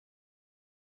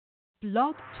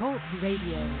Blog Talk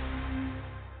Radio.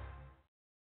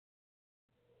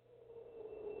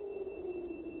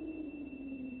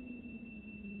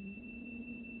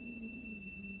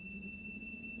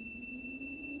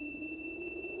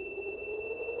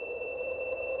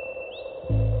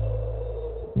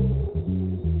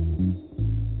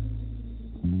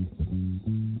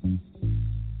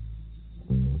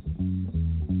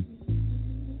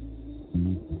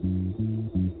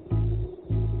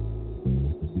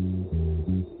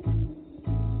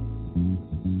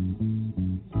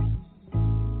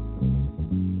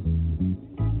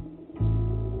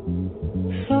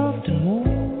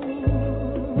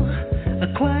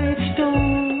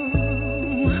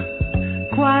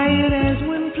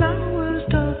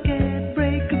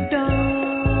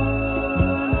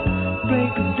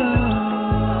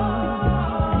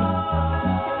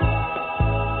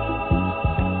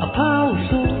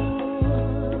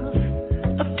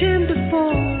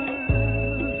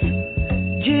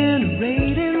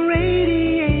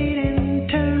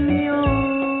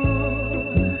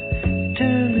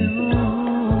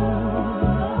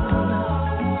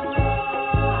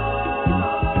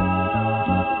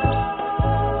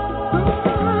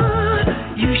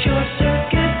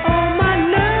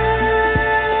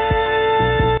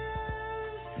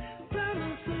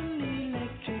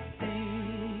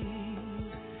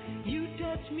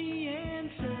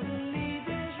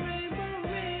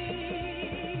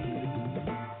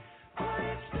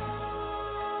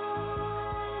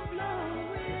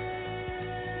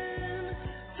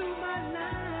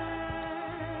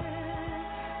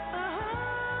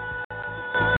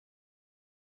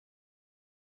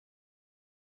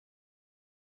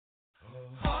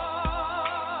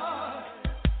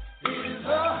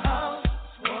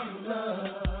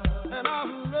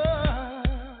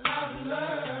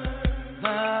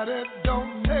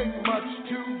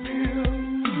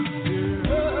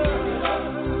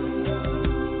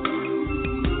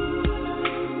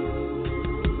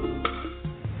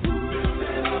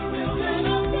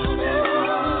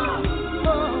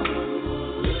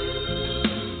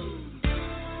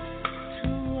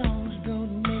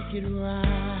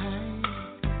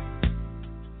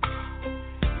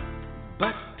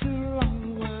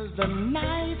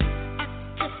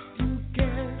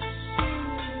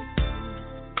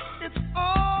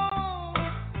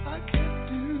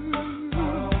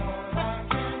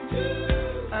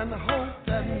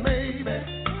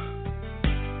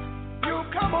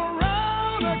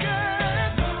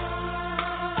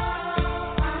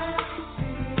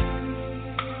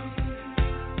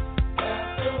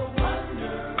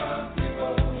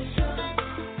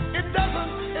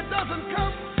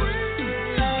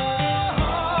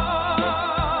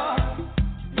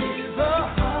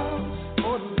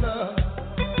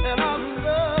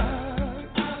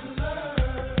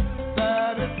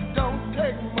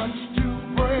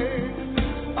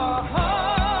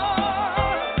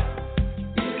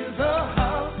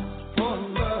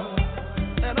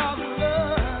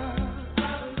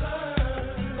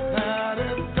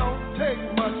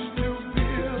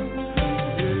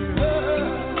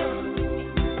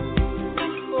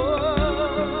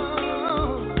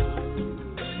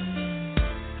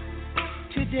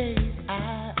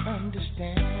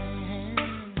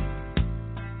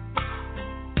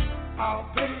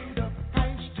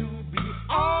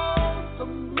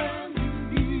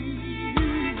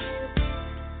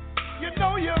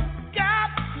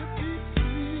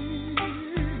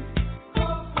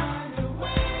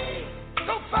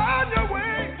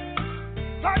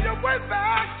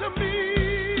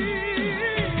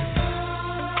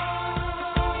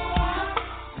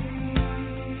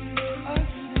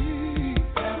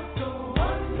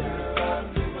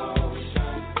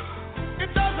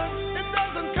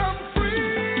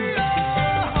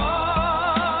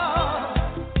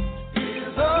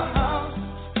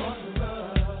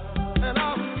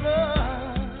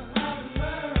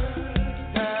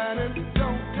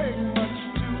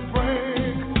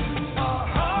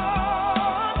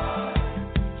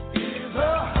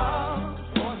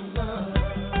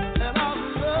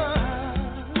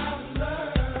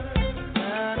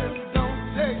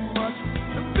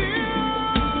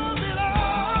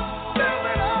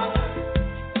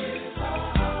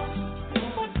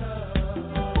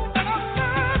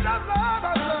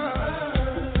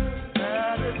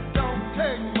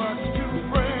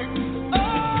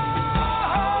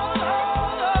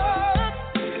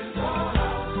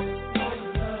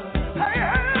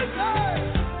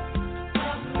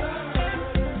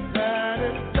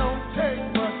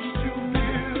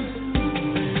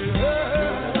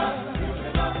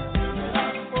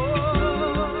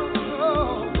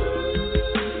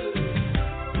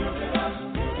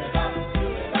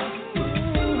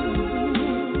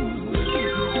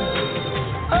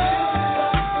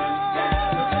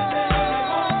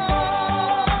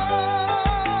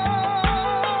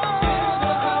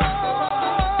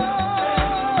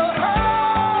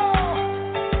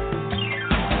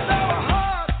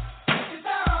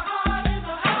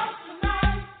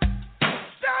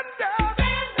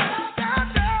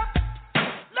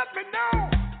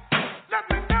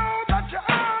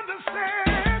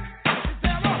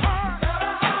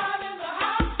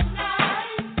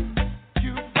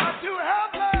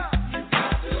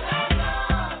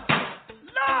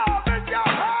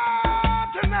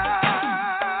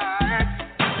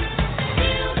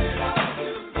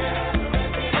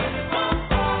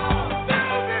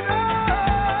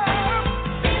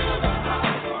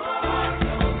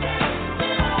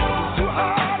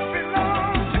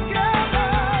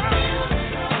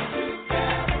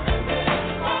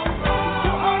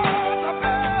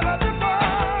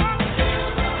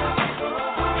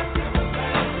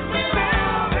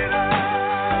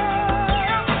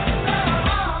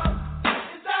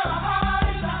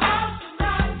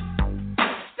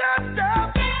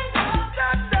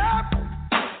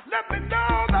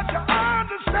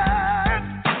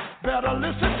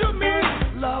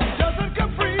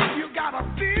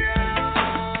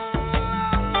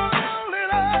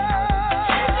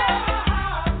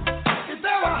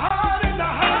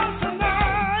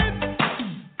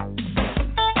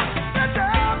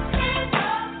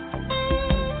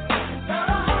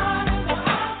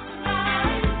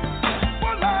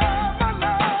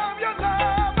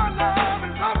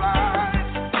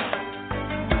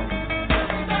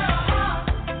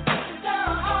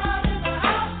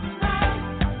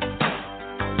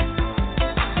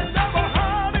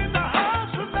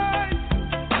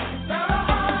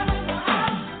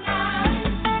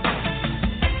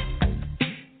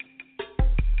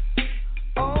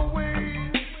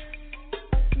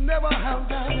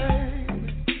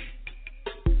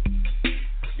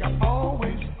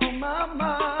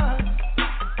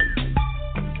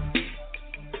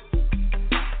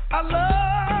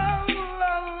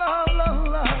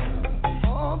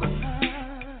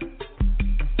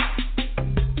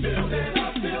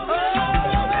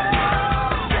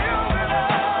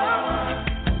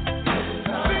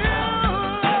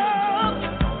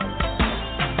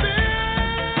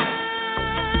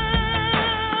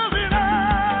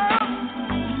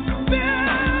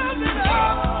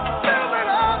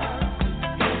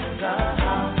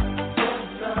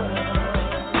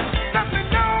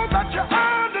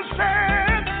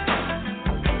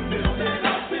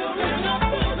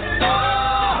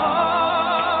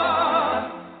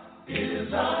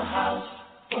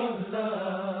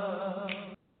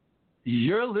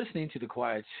 You're listening to The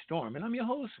Quiet Storm, and I'm your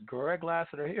host, Greg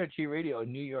Lassiter, here at G Radio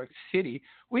in New York City,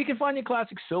 where you can find your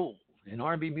classic soul and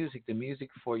R&B music, the music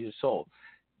for your soul.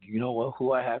 You know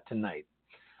who I have tonight.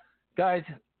 Guys,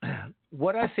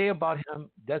 what I say about him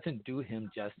doesn't do him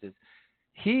justice.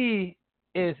 He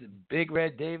is Big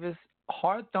Red Davis,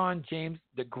 Hawthorne James,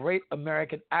 the great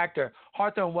American actor.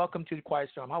 Hawthorne, welcome to The Quiet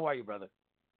Storm. How are you, brother?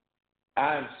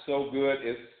 I'm so good.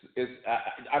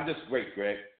 I'm just great,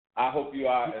 Greg. I hope you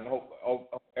are, and hope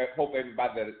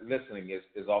everybody that is listening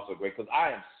is also great, because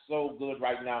I am so good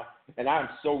right now, and I'm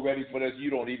so ready for this. You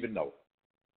don't even know.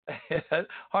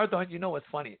 Hawthorne, you know what's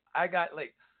funny? I got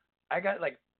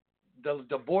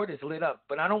the board is lit up,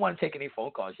 but I don't want to take any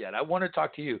phone calls yet. I want to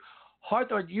talk to you,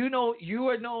 Hawthorne. You know, you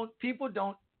are known. People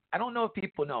don't. I don't know if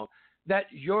people know that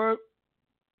your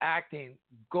acting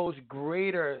goes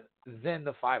greater than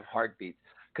the 5 heartbeats,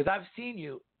 because I've seen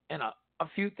you in a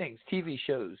few things, TV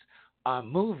shows,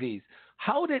 movies.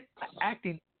 How did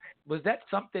acting, was that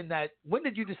something that, when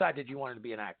did you decide that you wanted to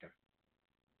be an actor?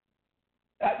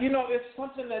 It's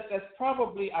something that's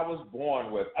probably I was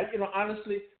born with.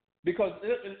 Honestly, because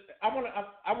I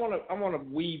want to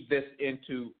weave this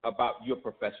into about your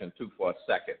profession too for a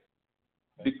second,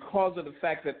 because of the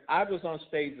fact that I was on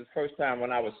stage the first time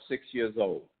when I was 6 years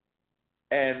old.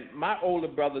 And my older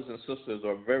brothers and sisters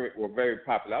were very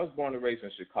popular. I was born and raised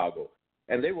in Chicago,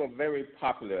 and they were very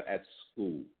popular at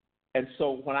school. And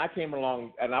so when I came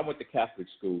along, and I went to Catholic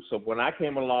school, so when I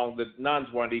came along, the nuns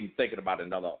weren't even thinking about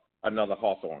another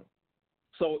Hawthorne.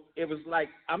 So it was like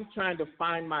I'm trying to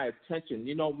find my attention.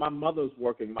 My mother's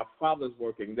working, my father's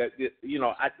working. I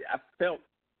felt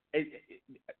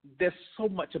there's so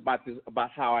much about this,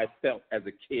 about how I felt as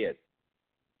a kid.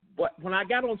 But when I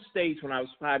got on stage when I was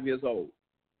 5 years old,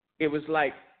 it was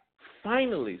like,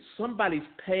 finally, somebody's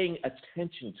paying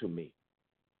attention to me.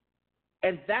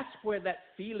 And that's where that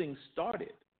feeling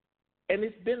started. And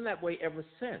it's been that way ever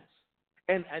since.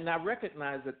 And I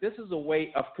recognize that this is a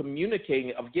way of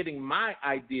communicating, of getting my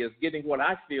ideas, getting what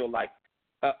I feel like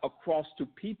across to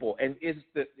people. And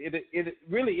it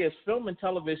really is film and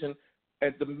television.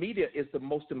 The media is the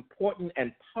most important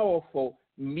and powerful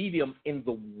medium in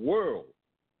the world.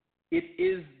 It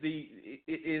is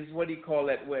what do you call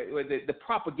it? Where the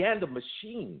propaganda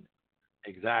machine.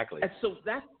 Exactly. And so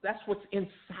that's what's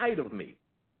inside of me,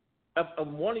 of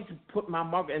wanting to put my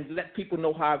mark and let people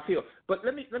know how I feel. But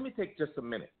let me take just a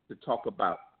minute to talk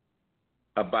about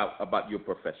your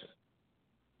profession,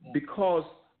 because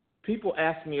people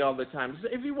ask me all the time,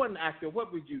 if you weren't an actor,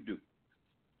 what would you do?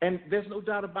 And there's no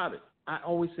doubt about it. I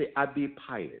always say I'd be a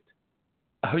pilot.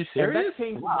 Are you serious?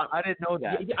 Wow, I didn't know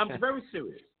that. Yeah, I'm very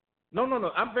serious. No,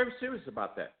 I'm very serious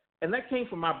about that. And that came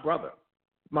from my brother,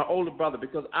 my older brother,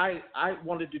 because I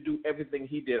wanted to do everything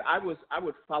he did. I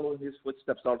would follow in his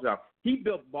footsteps all the time. He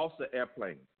built balsa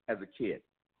airplanes as a kid.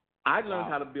 I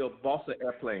learned how to build balsa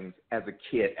airplanes as a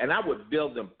kid, and I would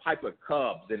build them Piper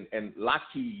Cubs and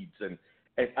Lockheeds and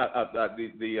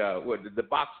the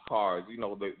box cars,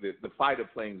 the fighter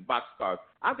planes, box cars.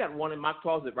 I've got one in my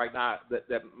closet right now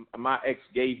that my ex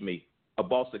gave me, a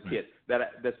balsa kit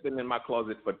that's been in my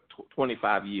closet for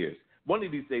 25 years. One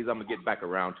of these days I'm gonna get back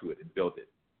around to it and build it.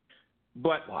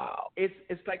 But wow, it's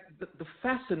like the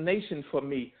fascination for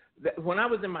me. That when I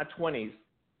was in my 20s,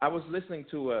 I was listening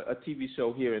to a TV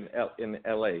show here in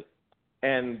L.A.,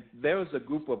 and there was a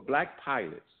group of black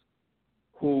pilots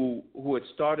who had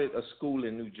started a school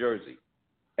in New Jersey,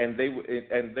 and they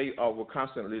were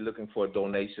constantly looking for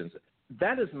donations.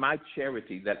 That is my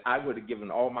charity that I would have given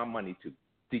all my money to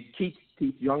teach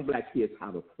young black kids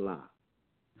how to fly.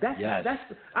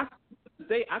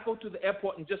 I go to the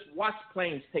airport and just watch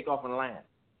planes take off and land.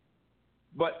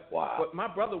 But my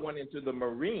brother went into the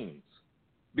Marines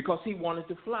because he wanted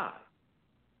to fly.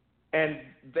 And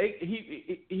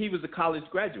he was a college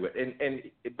graduate, and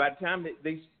by the time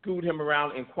they screwed him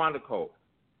around in Quantico,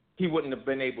 he wouldn't have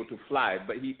been able to fly.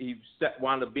 But he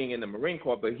wound up being in the Marine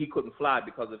Corps, but he couldn't fly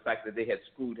because of the fact that they had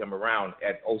screwed him around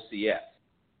at OCS.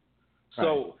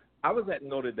 So I was at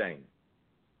Notre Dame,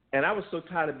 And I was so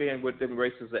tired of being with them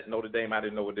racists at Notre Dame, I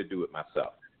didn't know what to do with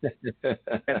myself.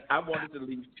 And I wanted to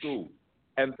leave school.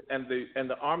 And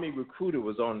the Army recruiter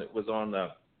was on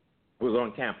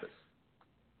campus.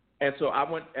 And so I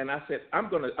went and I said, I'm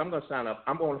gonna sign up.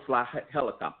 I'm gonna fly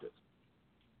helicopters.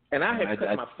 And I had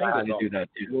cut my fingers off. Do that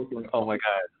too. Oh my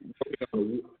God!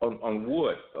 On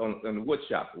wood, in the wood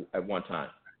shop at one time.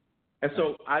 And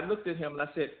so I looked at him and I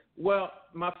said, "Well,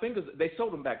 my fingers. They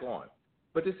sewed them back on,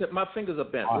 but they said my fingers are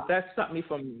bent. Would that stop me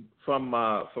from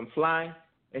flying?"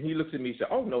 And he looked at me and said,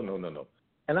 "Oh no.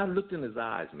 And I looked in his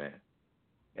eyes, man.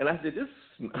 And I said, "This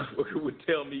motherfucker would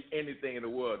tell me anything in the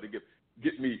world to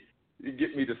get me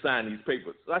to sign these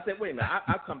papers." So I said, "Wait a minute.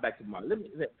 I'll come back tomorrow.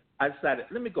 I decided,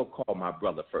 let me go call my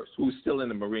brother first, who's still in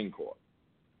the Marine Corps.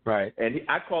 Right. And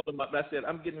I called him up and I said,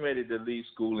 I'm getting ready to leave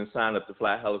school and sign up to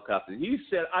fly helicopters. He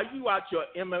said, are you out your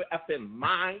MFing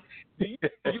mind? Do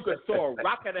you could throw a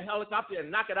rock at a helicopter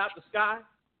and knock it out the sky?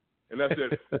 And I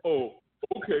said, oh,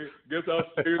 okay, guess I'll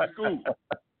stay in school.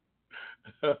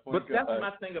 But that's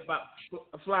my thing about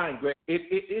flying, Greg. It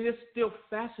is still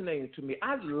fascinating to me.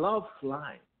 I love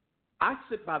flying. I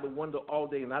sit by the window all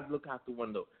day and I look out the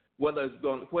window. Whether it's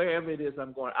going wherever it is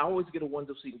I'm going, I always get a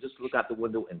window seat and just look out the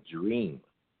window and dream.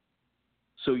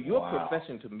 So your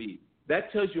profession to me,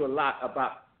 that tells you a lot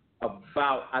about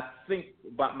I think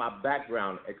about my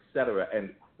background, et cetera,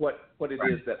 and what it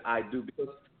is that I do. Because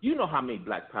you know how many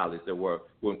black pilots there were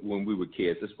when we were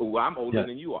kids. Well, I'm older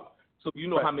than you are. So you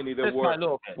know how many there were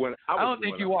when I was I don't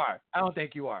think you are. I don't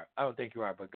think you are.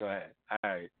 But go ahead. All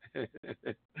right.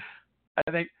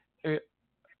 I think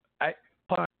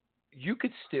you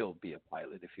could still be a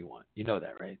pilot if you want. You know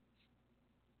that, right?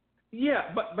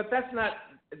 Yeah, but that's not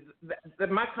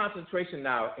my concentration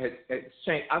now has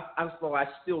changed. I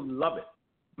still love it.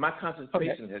 My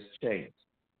concentration has changed.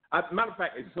 Matter of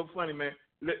fact, it's so funny, man.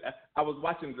 I was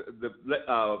watching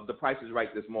the Price is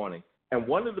Right this morning, and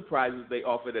one of the prizes they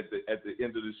offered at the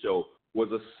end of the show was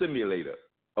a simulator,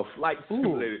 a flight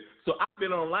simulator. So I've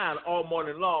been online all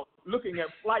morning long looking at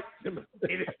flight simulators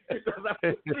because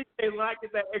when I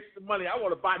get that extra money, I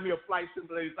want to buy me a flight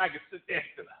simulator so I can sit there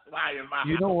and fly in my house.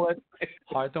 You know what,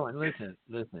 Hawthorne? Listen.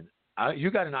 You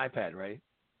got an iPad, right?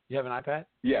 You have an iPad?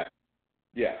 Yeah.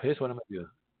 Here's what I'm going to do.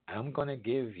 I'm going to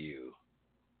give you.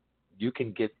 You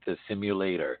can get the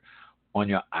simulator on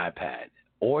your iPad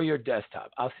or your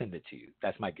desktop. I'll send it to you.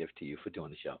 That's my gift to you for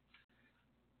doing the show.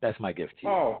 That's my gift to you.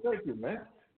 Oh, thank you, man.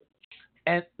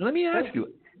 And let me ask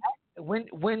you,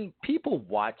 when people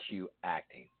watch you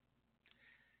acting,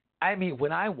 I mean,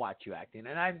 when I watch you acting,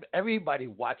 and everybody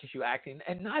watches you acting,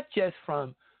 and not just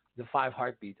from the 5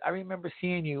 Heartbeats. I remember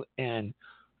seeing you in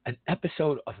an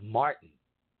episode of Martin.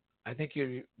 I think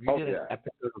you did an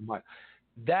episode of Martin.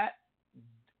 That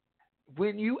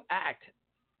when you act,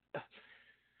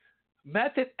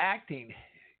 method acting,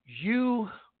 you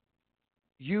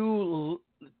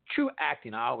true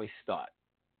acting. I always thought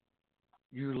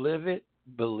you live it,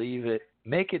 believe it,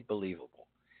 make it believable,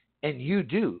 and you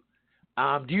do.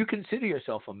 Do you consider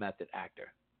yourself a method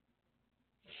actor?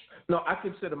 No, I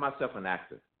consider myself an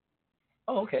actor.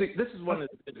 Oh, okay. See, this is one of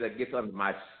the things that gets under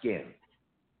my skin.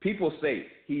 People say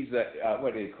he's a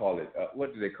what do they call it?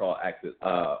 What do they call actors?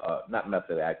 Not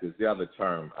method actors. The other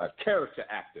term, character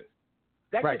actors.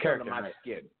 That gets under my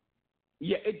skin.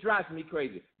 Yeah, it drives me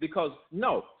crazy because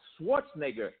no,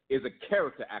 Schwarzenegger is a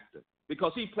character actor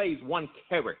because he plays one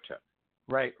character.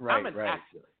 Right. I'm an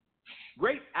actor.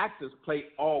 Great actors play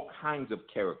all kinds of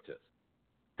characters.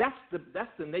 That's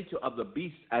the nature of the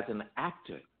beast as an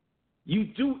actor. You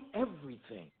do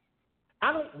everything.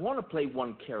 I don't want to play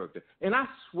one character. And I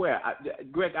swear,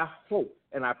 Greg, I hope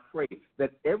and I pray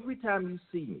that every time you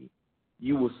see me,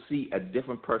 you will see a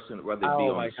different person, whether it be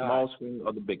on the small screen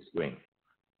or the big screen.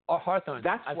 Oh, Hawthorne,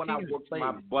 that's what I worked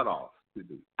my butt off to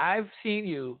do. I've seen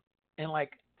you in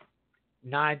like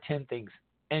 9, 10 things.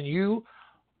 And you,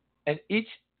 and each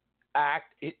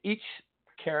act, each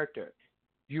character,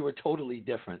 you were totally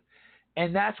different.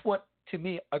 And that's what, to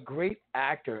me, a great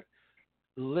actor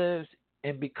lives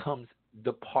and becomes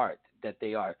the part that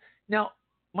they are. Now,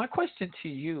 my question to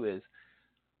you is,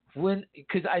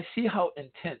 because I see how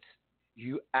intense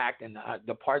you act and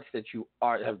the parts that you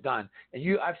have done,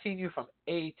 and I've seen you from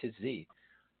A to Z.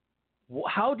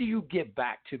 How do you get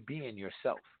back to being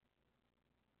yourself,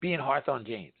 being Hawthorne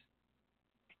James?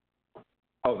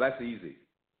 Oh, that's easy.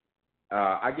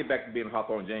 I get back to being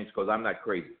Hawthorne James because I'm not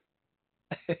crazy.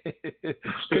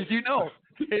 Because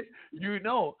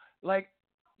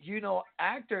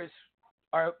actors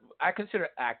are. I consider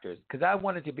actors because I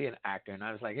wanted to be an actor, and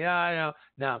I was like, no,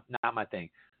 not my thing.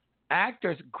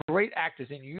 Actors, great actors,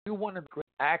 and you're one of the great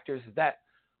actors that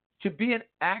to be an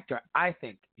actor, I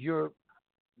think you're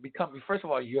become first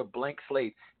of all you're a blank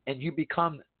slate, and you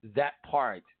become that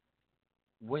part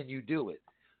when you do it.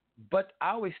 But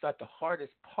I always thought the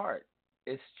hardest part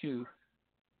is to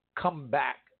come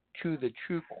back to the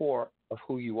true core of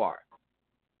who you are.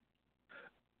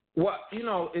 Well,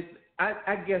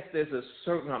 I guess there's a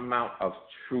certain amount of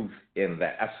truth in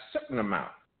that, a certain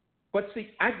amount. But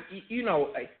see,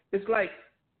 it's like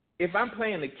if I'm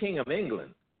playing the King of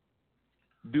England,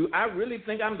 do I really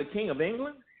think I'm the King of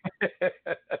England?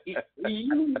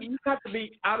 You have to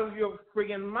be out of your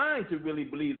friggin' mind to really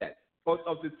believe that, or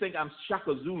to think I'm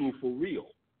Shaka Zulu for real,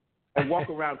 and walk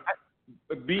around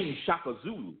being Shaka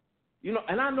Zulu.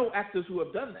 And I know actors who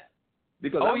have done that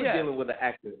because I was dealing with an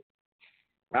actor.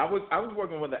 I was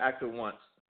working with an actor once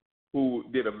who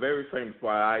did a very famous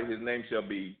part. His name shall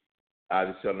be,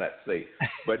 I shall not say,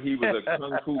 but he was a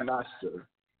kung fu master,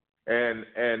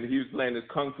 and he was playing this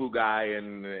kung fu guy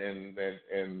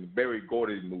in Barry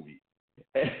Gordy's movie,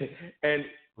 and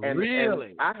really,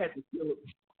 and I had to kill him.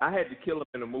 I had to kill him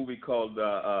in a movie called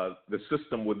The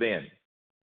System Within,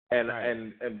 and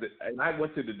I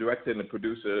went to the director and the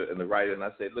producer and the writer, and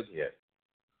I said, look here,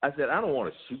 I said, I don't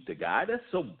want to shoot the guy. That's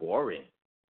so boring.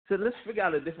 I said, let's figure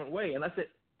out a different way. And I said,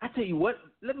 I tell you what,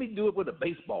 let me do it with a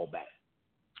baseball bat.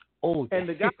 Oh, and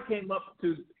the guy came up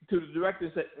to the director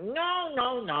and said,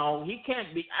 no, he can't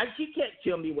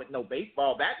kill me with no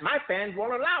baseball bat. My fans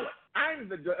won't allow it. I'm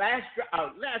the last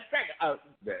strike.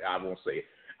 I won't say it.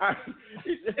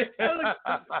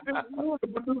 The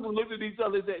producer looked at each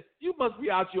other and said, you must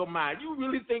be out your mind. You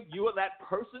really think you're that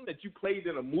person that you played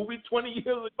in a movie 20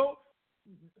 years ago?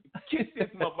 Kick this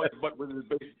motherfucker's butt with his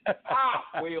baseball.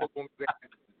 Well, on the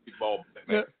baseball bat,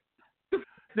 man.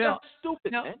 Now, that's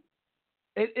stupid, man.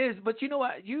 It is, but you know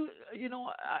what?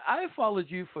 I followed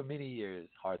you for many years,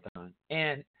 Hawthorne,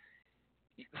 and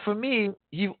for me,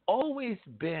 you've always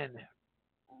been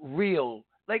real.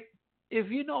 Like, if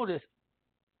you notice,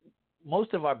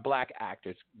 most of our black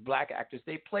actors,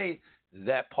 they play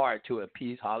that part to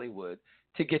appease Hollywood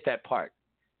to get that part.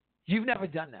 You've never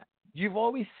done that. You've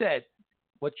always said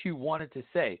what you wanted to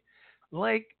say.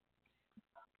 Like,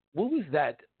 what was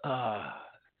that?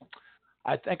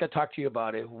 I think I talked to you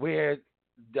about it, where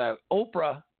the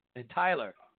Oprah and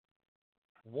Tyler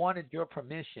wanted your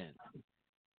permission.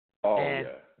 Oh, and,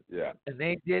 yeah. And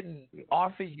they didn't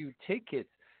offer you tickets.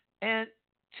 And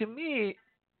to me,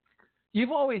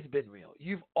 you've always been real.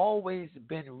 You've always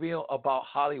been real about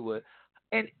Hollywood.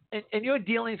 And your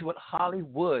dealings with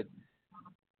Hollywood,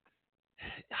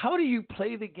 how do you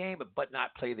play the game but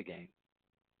not play the game?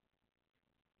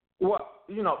 Well,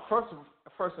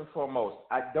 first and foremost,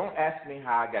 don't ask me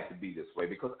how I got to be this way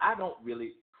because I don't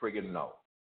really friggin' know.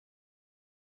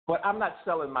 But I'm not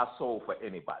selling my soul for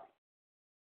anybody.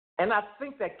 And I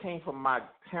think that came from my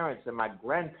parents and my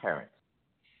grandparents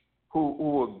who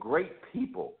were great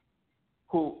people,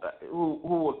 who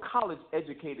were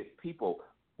college-educated people.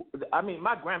 I mean,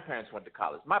 my grandparents went to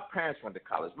college. My parents went to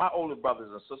college. My older brothers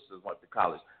and sisters went to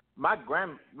college. My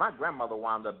grandmother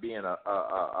wound up being a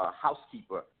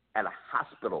housekeeper at a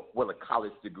hospital with a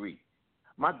college degree.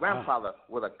 My grandfather,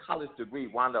 with a college degree,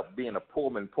 wound up being a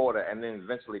Pullman porter and then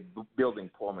eventually building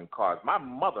Pullman cars. My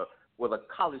mother, with a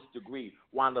college degree,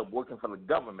 wound up working for the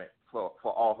government for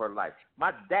all her life.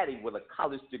 My daddy, with a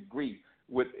college degree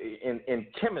in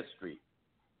chemistry,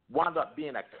 wound up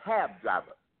being a cab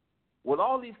driver. With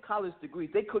all these college degrees,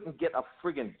 they couldn't get a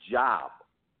friggin' job.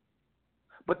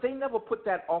 But they never put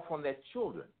that off on their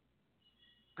children.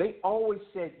 They always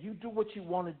said, you do what you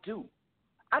want to do.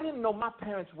 I didn't know my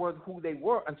parents were who they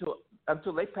were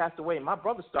until they passed away. And my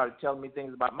brother started telling me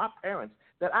things about my parents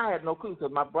that I had no clue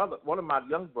because my brother, one of my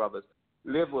young brothers,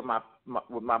 lived with my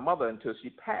mother until she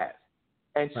passed.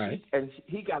 And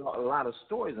he got a lot of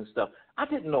stories and stuff. I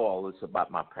didn't know all this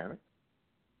about my parents.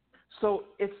 So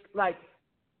it's like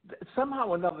somehow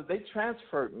or another they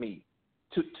transferred me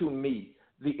to me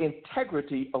the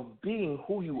integrity of being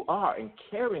who you are and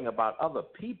caring about other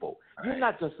people. Right. You're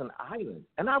not just an island.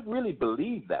 And I really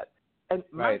believe that. And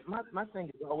my thing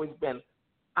has always been,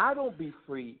 I don't be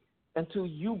free until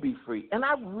you be free. And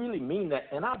I really mean that,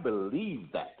 and I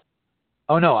believe that.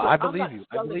 Oh, no, so I believe you.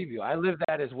 I believe you. I live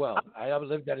that as well. I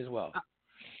live that as well.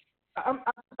 I'm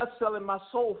not selling my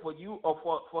soul for you or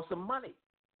for some money.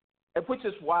 And which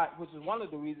is one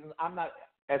of the reasons I'm not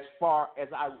as far as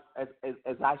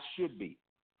I should be.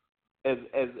 As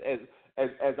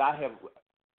I have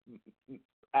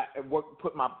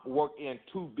put my work in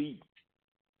to be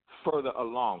further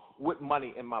along with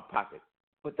money in my pocket,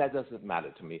 but that doesn't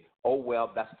matter to me. Oh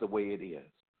well, that's the way it is.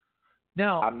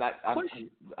 Now I'm not going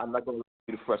to let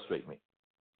you frustrate me.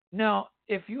 Now,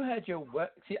 if you had your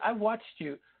see, I watched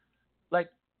you like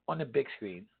on the big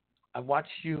screen. I watched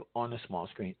you on the small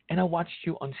screen, and I watched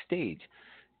you on stage.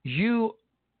 You,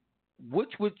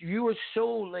 which would you were so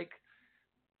like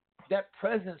that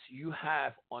presence you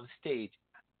have on stage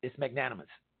is magnanimous.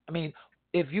 I mean,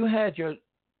 if you had your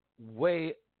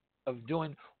way of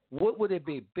doing, what would it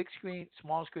be? Big screen,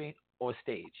 small screen, or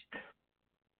stage?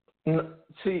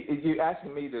 See, you're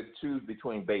asking me to choose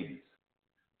between babies,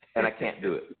 and I can't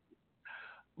do it.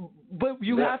 But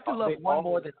you have to love one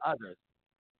more than others.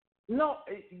 No,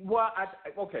 well,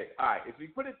 okay, all right. If you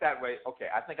put it that way, okay,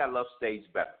 I think I love stage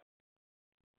better.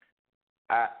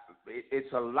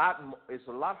 It's a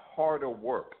lot harder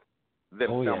work than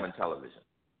film and television.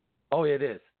 Oh, it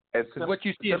is. Because what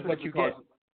you see is what you get.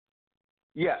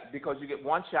 Yeah, because you get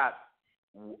one shot,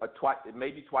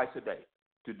 maybe twice a day,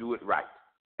 to do it right,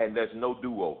 and there's no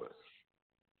do-overs.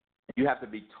 You have to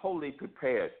be totally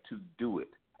prepared to do it,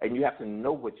 and you have to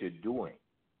know what you're doing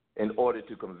in order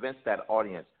to convince that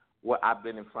audience. Well, I've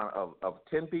been in front of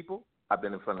 10 people, I've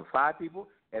been in front of 5 people,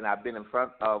 and I've been in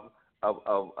front of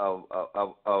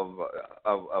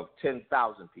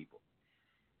 10,000 people.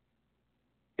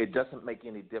 It doesn't make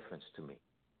any difference to me.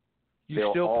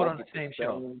 You still put on the same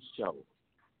show.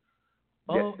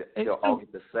 Oh, they'll all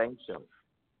get the same show.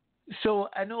 So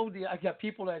I know I got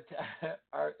people that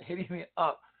are hitting me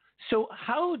up. So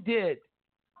how did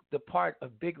the part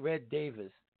of Big Red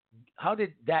Davis, how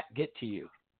did that get to you?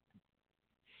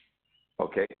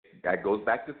 Okay, that goes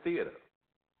back to theater.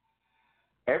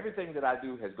 Everything that I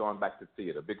do has gone back to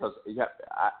theater because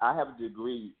I have a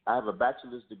degree. I have a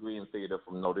bachelor's degree in theater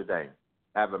from Notre Dame.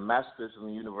 I have a master's from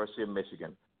the University of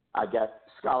Michigan. I got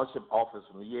scholarship offers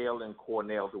from Yale and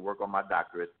Cornell to work on my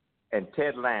doctorate. And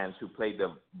Ted Lange, who played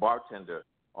the bartender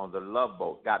on The Love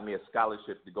Boat, got me a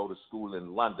scholarship to go to school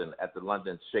in London at the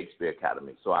London Shakespeare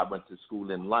Academy. So I went to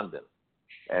school in London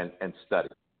and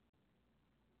studied.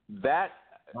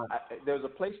 There's a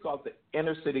place called the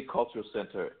Inner City Cultural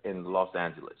Center in Los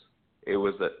Angeles. It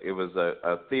was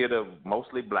a theater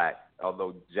mostly black,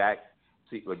 although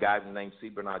a guy named C.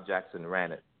 Bernard Jackson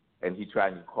ran it, and he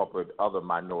tried to incorporate other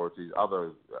minorities,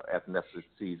 other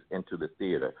ethnicities into the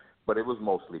theater. But it was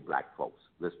mostly black folks.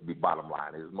 Let's be bottom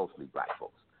line. It was mostly black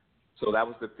folks. So that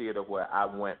was the theater where I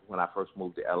went when I first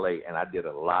moved to L.A., and I did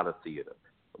a lot of theater.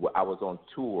 I was on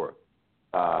tour.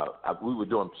 We were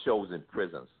doing shows in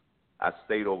prisons. I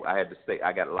had to stay.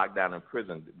 I got locked down in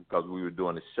prison because we were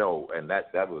doing a show, and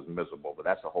that was miserable. But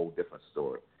that's a whole different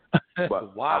story.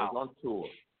 But wow. I was on tour,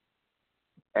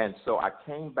 and so I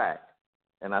came back,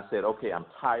 and I said, okay, I'm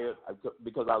tired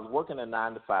because I was working a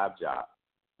 9-to-5 job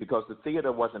because the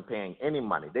theater wasn't paying any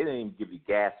money. They didn't even give you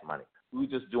gas money. We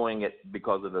were just doing it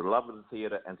because of the love of the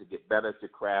theater and to get better at your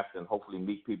craft and hopefully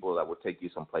meet people that would take you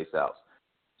someplace else.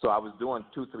 So I was doing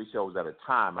 2-3 shows at a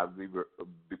time. I would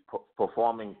be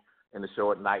performing in the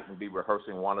show at night and be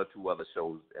rehearsing 1 or 2 other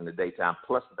shows in the daytime,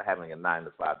 plus having a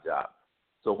 9-to-5 job.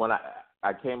 So when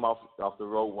I came off the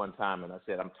road one time and I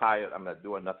said, I'm tired, I'm not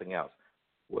doing nothing else.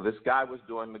 Well, this guy was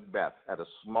doing Macbeth at a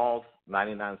small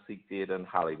 99-seat theater in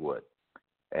Hollywood,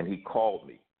 and he called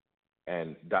me.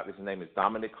 And his name is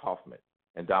Dominic Hoffman.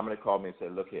 And Dominic called me and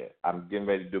said, look here, I'm getting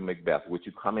ready to do Macbeth. Would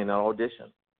you come in and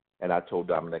audition? And I told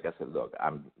Dominic, I said, look,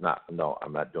 I'm not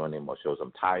doing any more shows.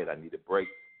 I'm tired. I need a break.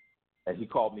 And he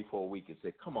called me for a week and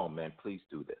said, come on, man, please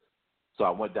do this. So I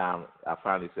went down. I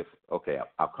finally said, okay,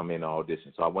 I'll come in and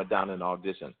audition. So I went down and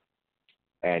auditioned.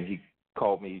 And he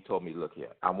called me. He told me, look here,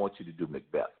 I want you to do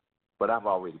Macbeth. But I've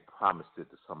already promised it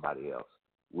to somebody else.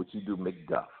 Would you do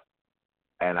Macduff?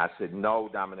 And I said, no,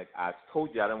 Dominic, I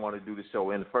told you I didn't want to do the show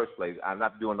in the first place. I'm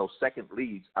not doing those second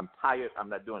leads. I'm tired. I'm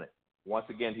not doing it. Once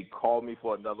again, he called me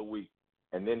for another week.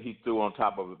 And then he threw on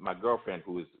top of it my girlfriend,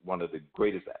 who is one of the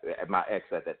greatest, my ex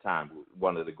at that time,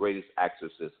 one of the greatest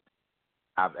actresses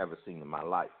I've ever seen in my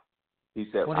life. He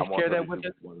said, I want to share that with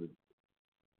us?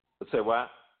 Say what?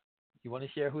 You want to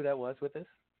share who that was with us?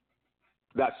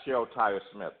 That's Cheryl Tyler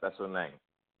Smith. That's her name.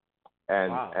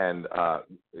 And wow. And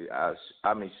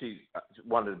I mean, she's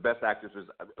one of the best actresses.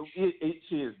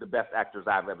 She is the best actress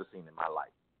I've ever seen in my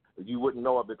life. You wouldn't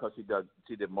know her because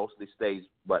she did mostly stage,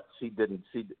 but she's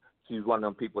one of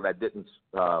them people that didn't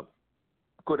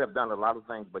could have done a lot of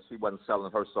things, but she wasn't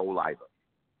selling her soul either.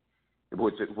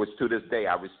 Which to this day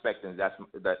I respect, and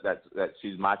that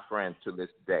she's my friend to this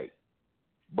day.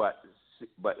 But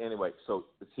anyway, so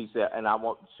she said, and I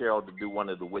want Cheryl to do one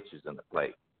of the witches in the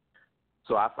play.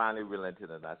 So I finally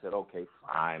relented, and I said, okay,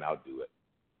 fine, I'll do it.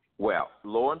 Well,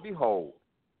 lo and behold,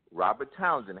 Robert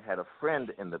Townsend had a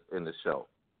friend in the show,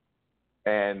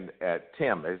 and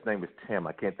Tim, his name is Tim.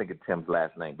 I can't think of Tim's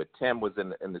last name, but Tim was in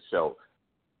the show,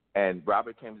 And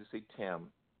Robert came to see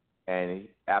Tim, and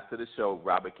after the show,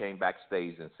 Robert came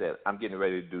backstage and said, "I'm getting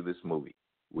ready to do this movie.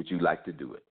 Would you like to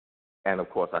do it?" And, of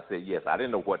course, I said yes. I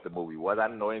didn't know what the movie was. I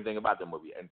didn't know anything about the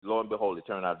movie. And lo and behold, it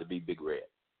turned out to be Big Red.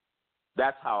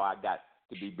 That's how I got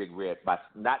to be Big Red, by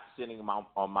not sitting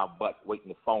on my butt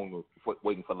waiting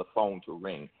for the phone to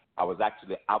ring. I was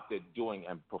actually out there doing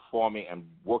and performing and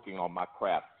working on my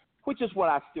craft, which is what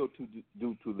I still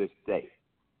do to this day.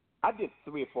 I did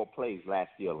 3 or 4 plays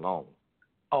last year alone.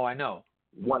 Oh, I know.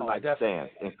 One night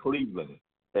stands in Cleveland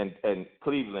and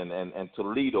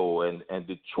Toledo and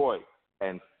Detroit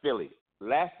and Philly.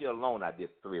 Last year alone, I did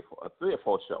 3 or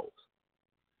 4 shows.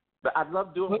 But I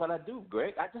love doing what I do,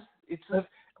 Greg.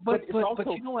 But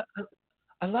you know what?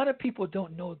 A lot of people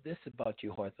don't know this about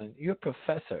you, Hawthorne. You're a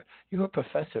professor. You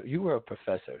were a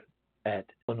professor at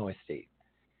Illinois State.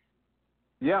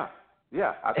 Yeah.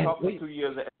 I taught for 2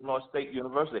 years at Illinois State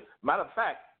University. Matter of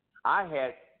fact, I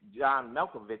had John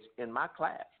Malkovich in my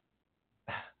class,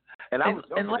 and I was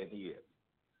younger than he is.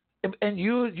 And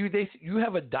you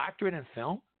have a doctorate in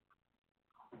film?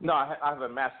 No, I have a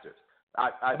master's.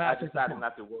 I decided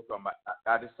not to work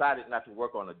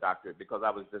on a doctorate because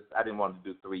I didn't want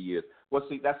to do 3 years. Well,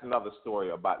 see, that's another story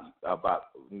about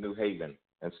New Haven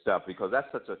and stuff, because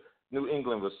New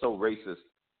England was so racist.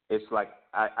 It's like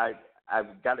I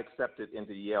got accepted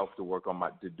into Yale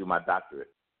to do my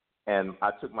doctorate, and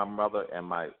I took my mother and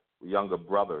my younger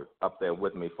brother up there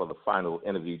with me for the final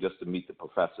interview just to meet the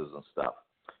professors and stuff.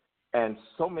 And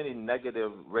so many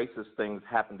negative racist things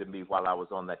happened to me while I was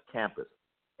on that campus.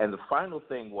 And the final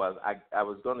thing was I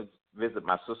was going to visit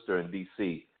my sister in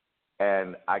D.C.,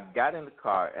 and I got in the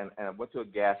car and I went to a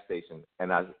gas station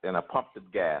and I pumped the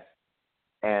gas,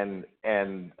 and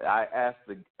I asked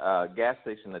the gas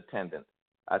station attendant,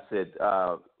 I said,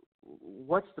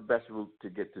 "What's the best route to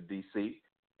get to D.C.?"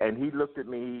 And he looked at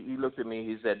me.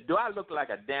 He said, "Do I look like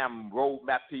a damn road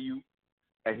map to you?"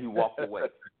 And he walked away.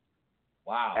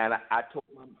 Wow. And I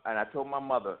told my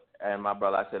mother and my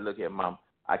brother, I said, "Look here, Mom,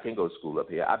 I can't go to school up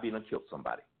here. I've been and killed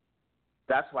somebody."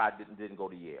 That's why I didn't go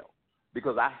to Yale,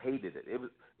 because I hated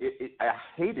it. I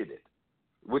hated it.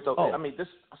 I mean, there's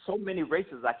so many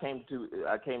races I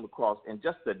came across in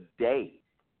just a day.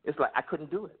 It's like I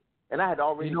couldn't do it, and I had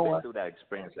already been through that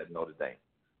experience at Notre Dame.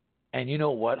 And you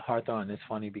know what, Hawthorne, it's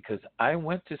funny because I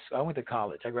went to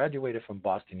college. I graduated from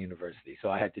Boston University, so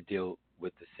I had to deal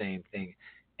with the same thing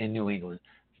in New England.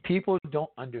 People don't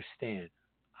understand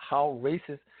how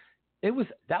racist it was.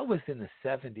 That was in the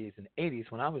 70s and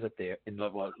 80s when I was up there in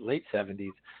the late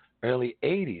 70s, early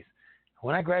 80s.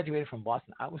 When I graduated from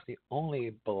Boston, I was the only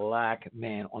black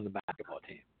man on the basketball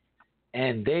team.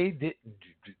 And they did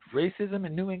racism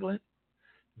in New England.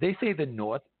 They say the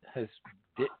North has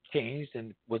changed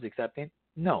and was accepting.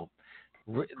 No.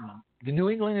 The New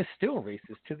England is still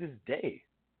racist to this day.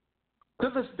 To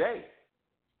this day.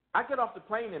 I get off the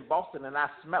plane in Boston and I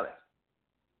smell it.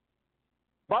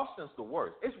 Boston's the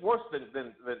worst. It's worse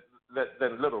than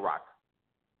Little Rock.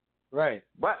 Right.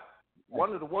 But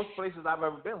one of the worst places I've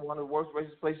ever been, one of the worst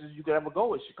racist places you could ever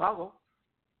go is Chicago.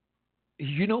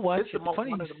 You know what? It's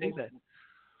funny you say that.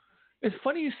 It's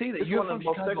funny you say that. It's You're one of the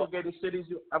most segregated cities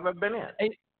I've ever been in.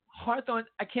 Hey, Hawthorne,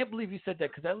 I can't believe you said that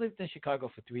because I lived in Chicago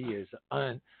for 3 years.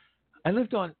 I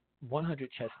lived on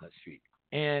 100 Chestnut Street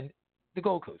and the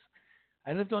Gold Coast.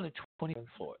 I lived on the 27th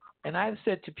floor. And I've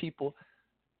said to people,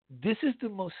 this is the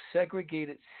most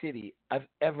segregated city I've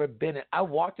ever been in. I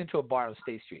walked into a bar on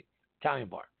State Street, Italian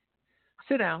bar.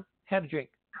 Sit down, had a drink.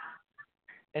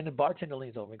 And the bartender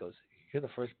leans over and goes, "You're the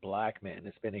first black man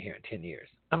that's been in here in 10 years.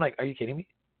 I'm like, are you kidding me?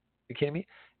 You kidding me?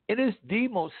 It is the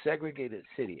most segregated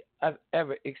city I've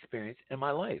ever experienced in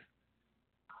my life.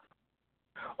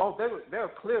 Oh, there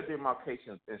are clear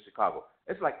demarcations in Chicago.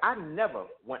 It's like I never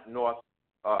went north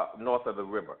of the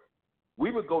river.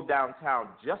 We would go downtown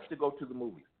just to go to the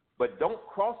movies, but don't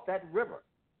cross that river.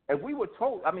 And we were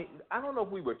told, I mean, I don't know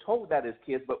if we were told that as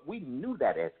kids, but we knew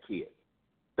that as kids.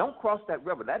 Don't cross that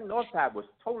river. That north side was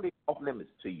totally off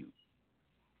limits to you.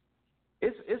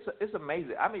 It's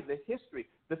amazing. I mean, the history,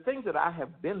 the things that I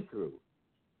have been through,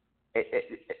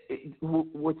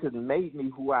 which has made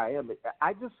me who I am.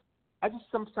 I just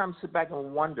sometimes sit back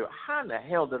and wonder, how in the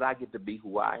hell did I get to be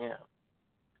who I am?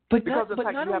 But not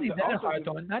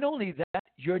only that,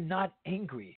 you're not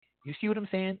angry. You see what I'm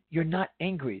saying? You're not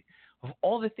angry. Of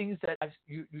all the things that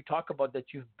you talk about that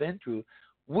you've been through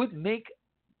would make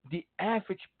the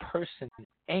average person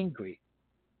angry.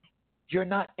 You're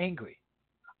not angry.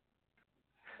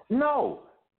 No,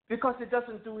 because it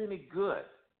doesn't do any good.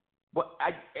 But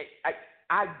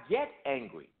I get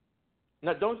angry.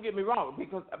 Now, don't get me wrong,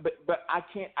 but I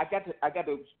can't. I got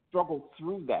to struggle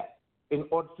through that in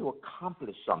order to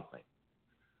accomplish something.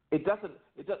 It doesn't.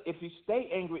 If you stay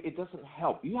angry, it doesn't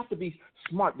help. You have to be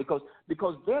smart because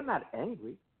they're not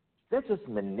angry; they're just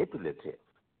manipulative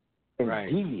and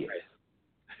devious.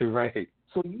 Right.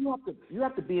 So you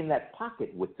have to be in that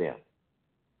pocket with them.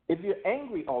 If you're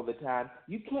angry all the time,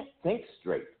 you can't think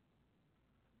straight.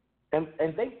 And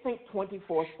they think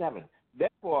 24/7.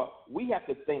 Therefore, we have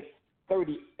to think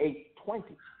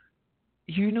 38/20.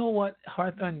 You know what,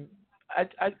 Hawthorne?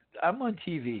 I'm on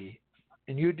TV,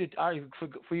 and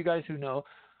for you guys who know,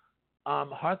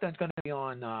 Hawthorne's going to be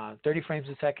on 30 frames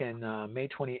a second, May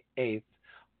 28th,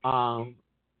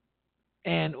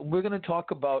 and we're going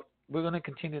to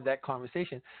continue that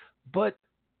conversation. But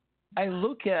I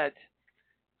look at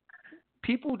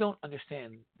people don't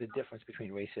understand the difference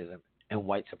between racism and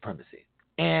white supremacy,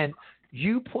 and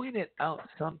you pointed out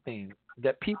something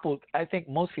that I think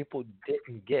most people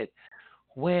didn't get.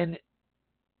 When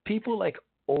people like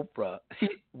Oprah, see,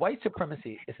 white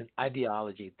supremacy is an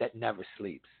ideology that never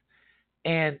sleeps.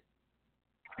 And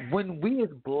when we as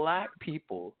black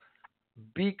people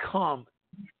become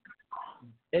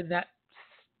in that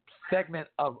segment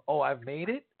of, oh, I've made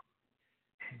it,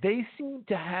 they seem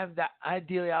to have that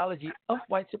ideology of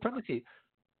white supremacy.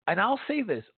 And I'll say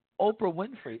this, Oprah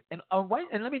Winfrey, and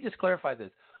let me just clarify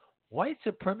this. White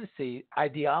supremacy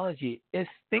ideology is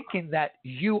thinking that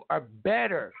you are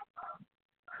better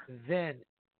than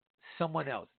someone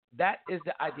else. That is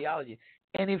the ideology.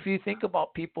 And if you think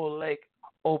about people like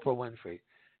Oprah Winfrey,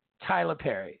 Tyler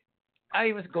Perry, I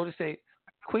even go to say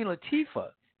Queen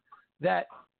Latifah, that,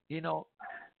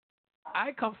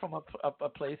 I come from a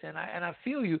place, and I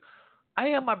feel you. I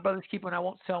am my brother's keeper, and I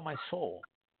won't sell my soul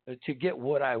to get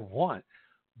what I want.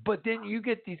 But then you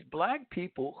get these black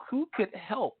people who could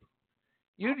help.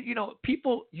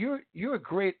 People, you're a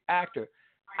great actor.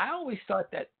 I always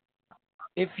thought that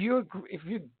I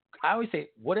always say,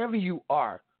 whatever you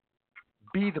are,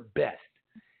 be the best.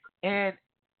 And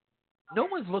no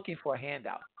one's looking for a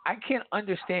handout. I can't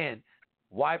understand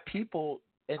why people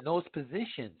in those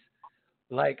positions,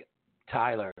 like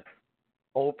Tyler,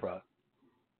 Oprah,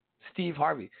 Steve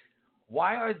Harvey,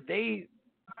 why are they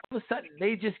all of a sudden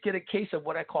they just get a case of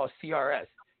what I call CRS?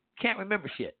 Can't remember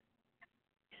shit.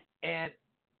 And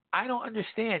I don't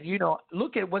understand.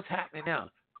 Look at what's happening now.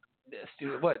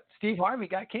 Steve Harvey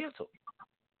got canceled.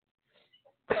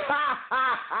 I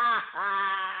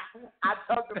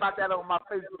talked about that on my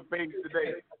Facebook page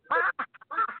today.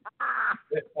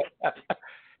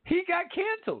 He got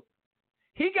canceled.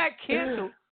 He got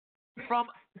canceled from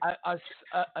a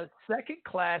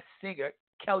second-class singer,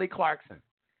 Kelly Clarkson.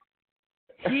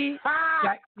 He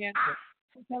got canceled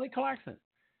from Kelly Clarkson.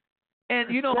 And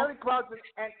Kelly Clarkson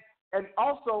and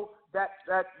also that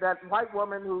white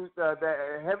woman who's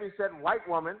the heavy-set white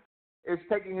woman is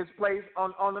taking his place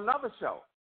on another show.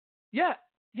 Yeah,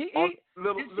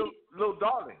 Little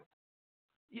Darling.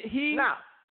 Now,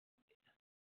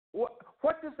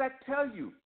 what does that tell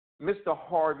you, Mr.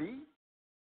 Harvey?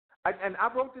 And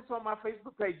I wrote this on my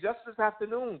Facebook page just this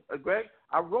afternoon, Greg.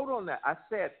 I wrote on that. I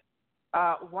said,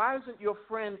 why isn't your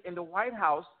friend in the White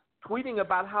House tweeting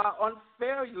about how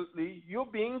unfairly you're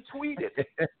being tweeted?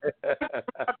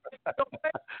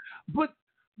 But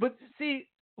see,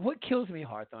 what kills me,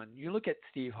 Hawthorne, you look at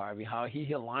Steve Harvey, how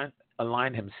he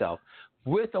aligned himself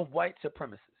with a white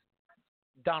supremacist,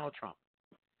 Donald Trump.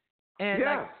 And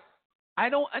I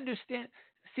don't understand.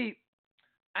 See,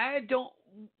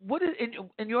 what is,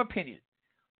 in your opinion,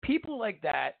 people like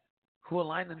that who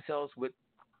align themselves with,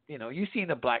 you've seen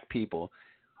the black people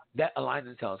that align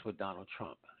themselves with Donald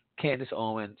Trump, Candace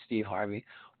Owens, Steve Harvey.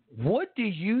 What do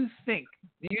you think?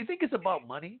 Do you think it's about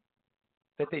money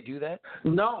that they do that?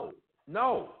 No,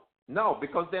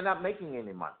 because they're not making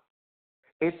any money.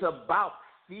 It's about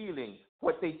feeling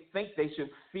what they think they should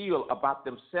feel about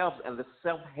themselves and the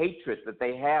self-hatred that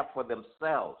they have for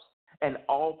themselves and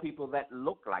all people that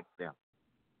look like them.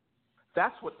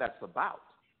 That's what that's about.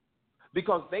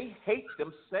 Because they hate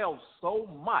themselves so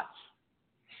much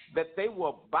that they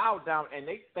will bow down and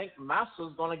they think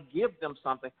Master's going to give them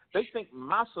something. They think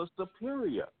Master's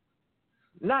superior,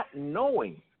 not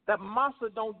knowing that Master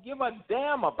don't give a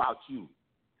damn about you.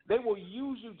 They will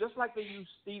use you just like they used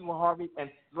Steve Harvey and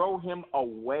throw him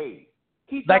away.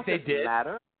 He like doesn't they did.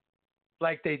 matter.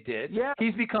 Like they did. Yes.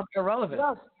 He's become irrelevant.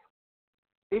 Yes.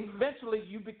 Eventually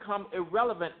you become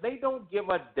irrelevant. They don't give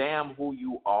a damn who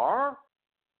you are.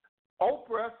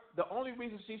 Oprah, the only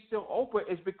reason she's still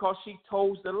Oprah is because she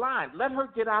toes the line. Let her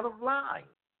get out of line.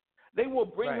 They will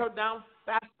bring her down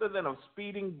faster than a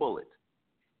speeding bullet.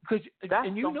 Because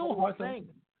Hawthorne,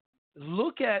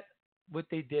 look at what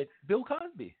they did. Bill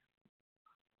Cosby.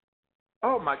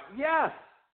 Oh my, yes.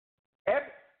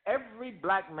 Every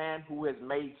black man who has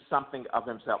made something of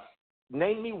himself,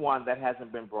 name me one that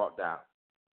hasn't been brought down.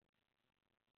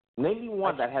 Name me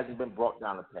one that hasn't been brought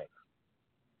down a peg.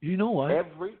 You know what?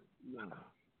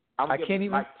 I can't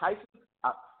even. Mike Tyson.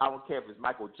 I don't care if it's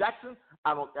Michael Jackson.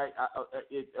 I don't.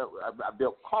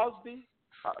 Bill Cosby.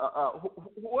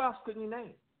 Who else can you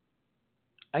name?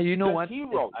 You know what?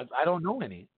 Hero. I don't know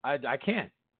any. I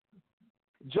can't.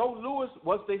 Joe Louis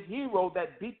was the hero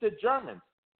that beat the Germans,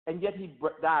 and yet he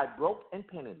died broke and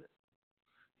penniless.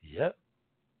 Yep.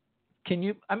 Can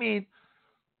you? I mean,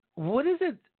 what is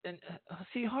it? And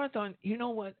see, Hawthorne, you know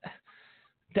what?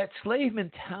 That slave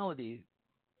mentality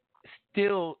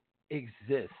still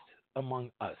exists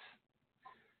among us.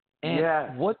 And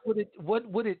yes. what would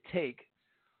it take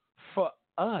for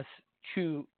us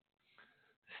to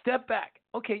step back?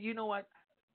 Okay, you know what?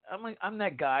 I'm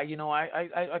that guy. You know,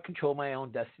 I control my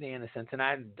own destiny in a sense, and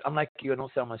I'm like you. I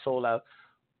don't sell my soul out.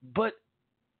 But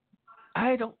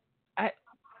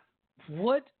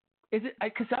what is it?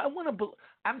 Because I want to.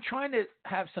 I'm trying to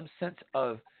have some sense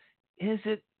of, is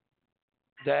it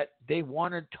that they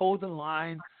want to toe the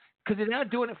line? Because they're not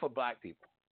doing it for black people.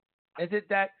 Is it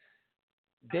that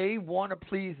they want to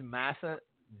please massa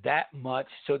that much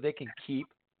so they can keep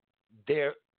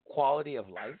their quality of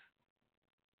life?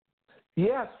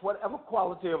 Yes, whatever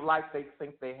quality of life they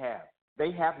think they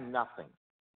have nothing.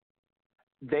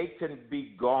 They can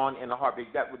be gone in a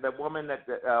heartbeat. That woman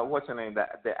what's her name?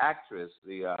 The actress,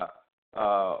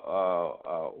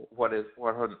 what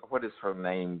is her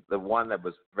name? The one that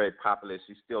was very popular.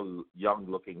 She's still young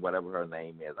looking, whatever her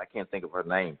name is. I can't think of her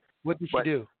name. What did she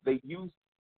do? They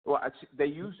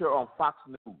used her on Fox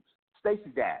News. Stacey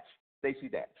Dash.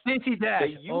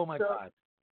 Oh my God!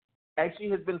 And she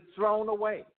has been thrown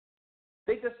away.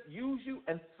 They just use you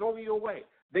and throw you away.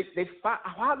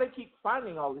 How they keep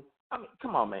finding all this? I mean,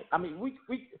 come on, man. I mean, we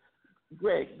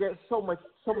Greg, there's so much.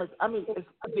 I mean, it's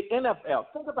the NFL.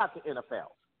 Think about the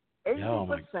NFL.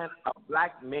 80% of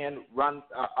black men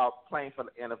are playing for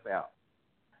the NFL.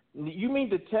 You mean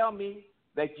to tell me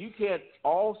that you can't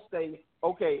all say,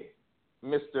 okay,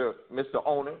 Mr.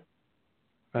 Owner,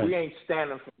 right, we ain't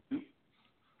standing for you.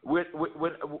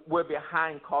 We're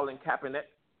behind Colin Kaepernick,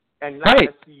 and now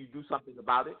let's see you do something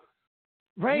about it.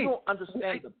 Right. You don't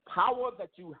understand the power that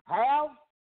you have.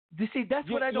 You see, that's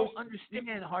what I don't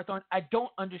understand, Hawthorne. I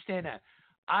don't understand that.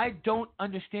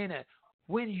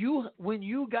 When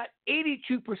you got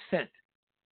 82%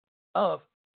 of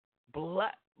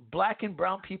black and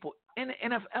brown people in the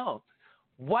NFL,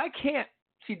 why can't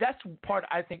that's part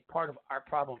of our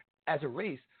problem as a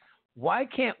race? Why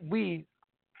can't we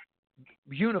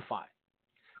unify?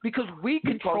 Because we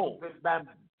control. You've been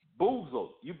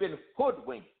bamboozled. You've been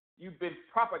hoodwinked. You've been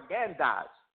propagandized.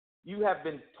 You have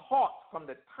been taught from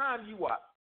the time you are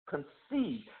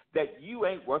conceived that you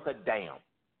ain't worth a damn.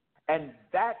 And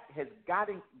that has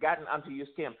gotten onto your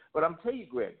skin. But I'm telling you,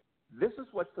 Greg, this is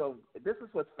what's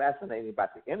fascinating about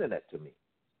the internet to me.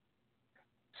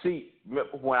 See,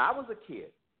 when I was a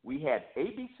kid, we had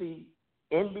ABC,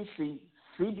 NBC,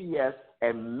 CBS,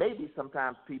 and maybe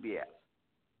sometimes PBS.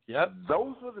 Yep.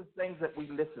 Those were the things that we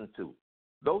listened to.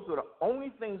 Those were the only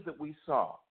things that we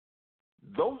saw.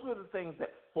 Those were the things that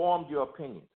formed your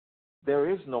opinion. There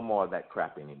is no more of that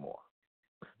crap anymore.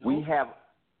 Nope. We have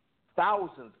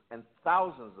thousands and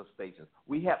thousands of stations.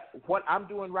 We have what I'm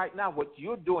doing right now, what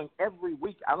you're doing every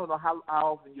week. I don't know how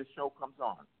often your show comes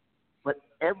on, but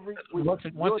every week. Once a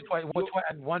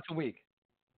week.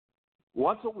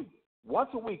 Once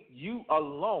a week, you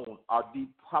alone are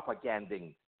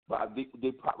propaganding. I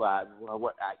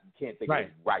can't think of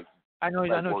it right. I know what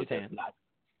you're saying.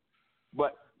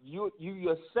 But you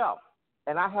yourself,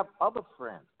 and I have other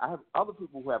friends. I have other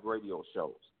people who have radio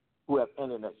shows, who have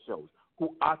internet shows,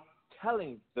 who are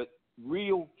telling the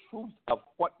real truth of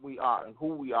what we are and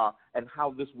who we are and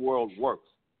how this world works.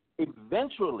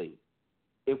 Eventually,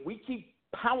 if we keep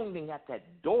pounding at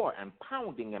that door and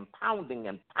pounding and pounding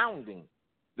and pounding,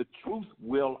 the truth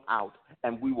will out,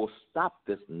 and we will stop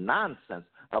this nonsense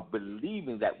of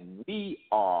believing that we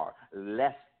are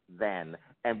less than,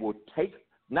 and will take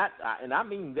and I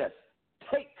mean this,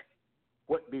 take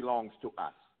what belongs to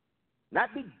us.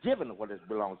 Not be given what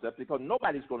belongs to us, because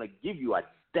nobody's going to give you a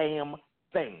damn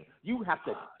thing. You have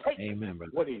to take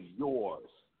what is yours.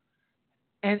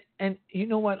 And you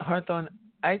know what, Hawthorne?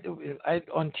 I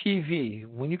on TV,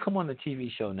 when you come on the TV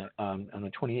show on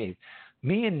the 28th,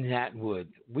 me and Nat Wood,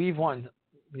 we've won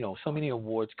so many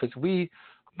awards because we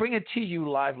bring it to you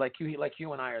live like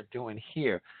you and I are doing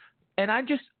here. And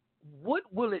what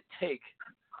will it take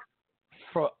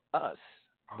for us,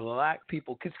 black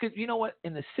people? Because you know what?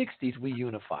 In the 60s, we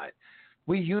unified.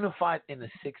 We unified in the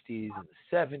 60s and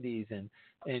the 70s,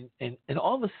 and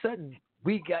all of a sudden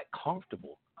we got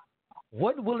comfortable.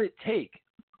 What will it take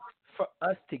for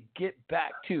us to get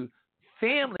back to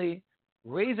family,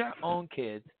 raise our own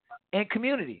kids, and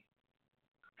community?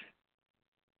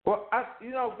 Well,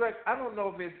 Greg, I don't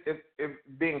know if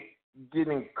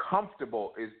getting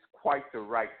comfortable is quite the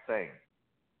right thing,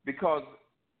 because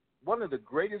one of the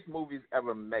greatest movies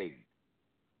ever made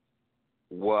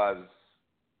was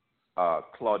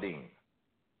Claudine.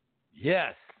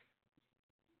 Yes.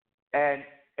 And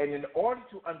in order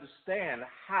to understand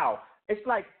how, it's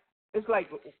like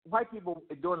white people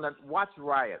during the watch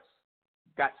riots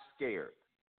got scared.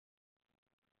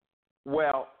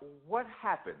 Well, what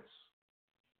happens?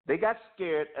 They got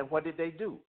scared, and what did they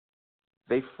do?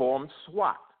 They formed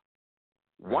SWAT.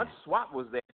 Once SWAT was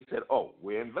there, they said, "Oh,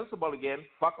 we're invincible again.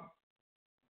 Fuck them."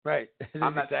 Right.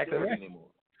 I'm not exactly scared right. anymore.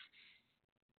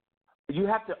 You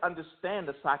have to understand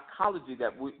the psychology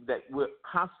that we're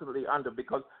constantly under,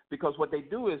 because what they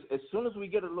do is, as soon as we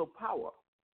get a little power,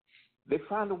 they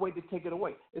find a way to take it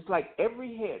away. It's like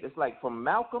every head. It's like from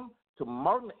Malcolm to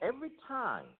Martin. Every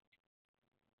time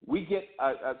we get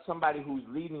somebody who's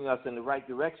leading us in the right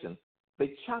direction,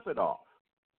 they chop it off,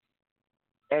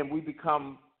 and we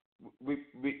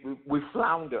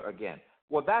flounder again.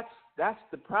 Well, that's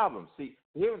the problem. See,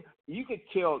 here you could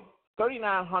kill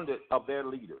 3,900 of their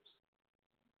leaders,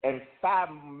 and 5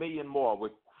 million more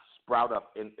would sprout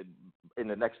up in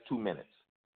the next 2 minutes.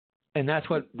 And that's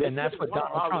what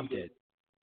Donald Trump did.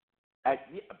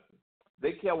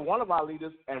 They kill one of our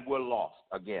leaders, and we're lost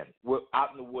again. We're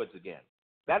out in the woods again.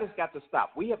 That has got to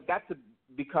stop. We have got to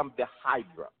become the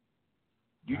Hydra.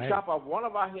 You chop off one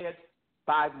of our heads,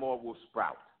 5 more will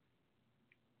sprout.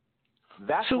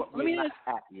 That's what we're not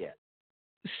at yet.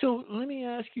 So let me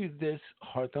ask you this,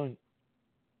 Hawthorne.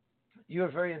 You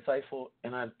are very insightful,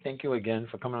 and I thank you again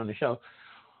for coming on the show.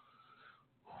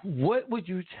 What would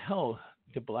you tell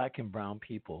the black and brown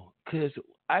people? Because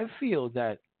I feel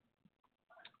that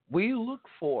we look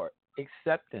for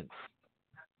acceptance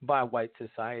by white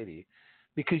society.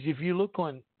 Because if you look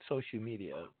on social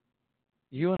media,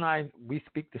 you and I, we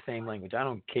speak the same language. I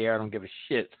don't care. I don't give a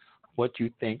shit what you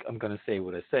think. I'm going to say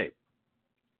what I say.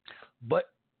 But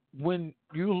when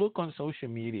you look on social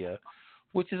media,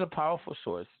 which is a powerful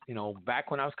source,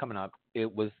 back when I was coming up,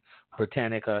 it was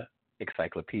Britannica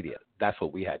Encyclopedia. That's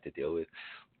what we had to deal with.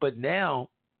 But now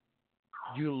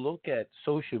you look at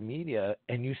social media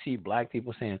and you see black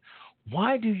people saying,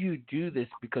 why do you do this?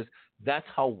 Because that's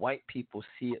how white people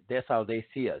see it. That's how they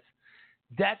see us.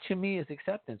 That to me is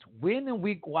acceptance.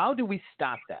 How do we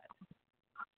stop that?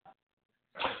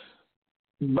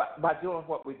 By doing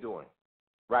what we're doing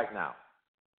right now.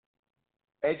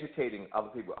 Educating other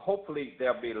people. Hopefully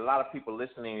there'll be a lot of people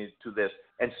listening to this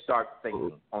and start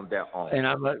thinking on their own.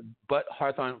 But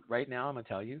Hawthorne, right now I'm going to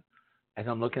tell you, as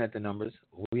I'm looking at the numbers,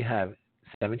 we have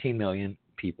 17 million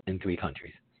people in 3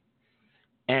 countries.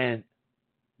 And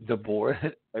the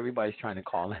board, everybody's trying to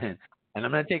call in. And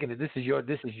I'm not taking it. This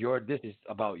is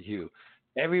about you.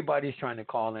 Everybody's trying to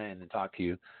call in and talk to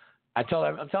you. I'm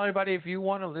telling everybody, if you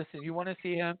want to listen, you want to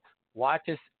see him, watch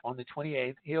us on the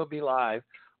 28th. He'll be live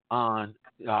on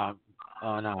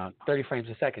 30 frames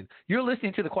a second. You're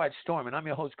listening to The Quiet Storm, and I'm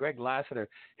your host, Greg Lassiter,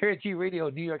 here at G Radio,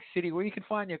 New York City, where you can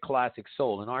find your classic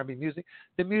soul and R&B music,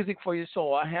 the music for your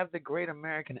soul. I have the great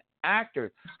American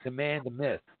actor, the man, the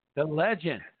myth, the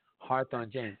legend, Hawthorne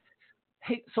James.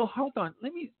 Hey, so Hawthorne,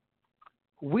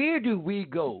 where do we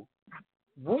go?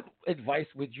 What advice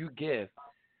would you give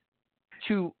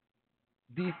to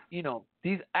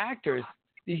these actors,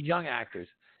 these young actors?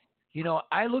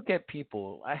 I look at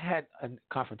people. I had a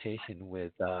confrontation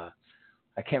with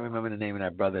I can't remember the name of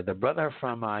that brother. The brother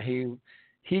from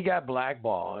he got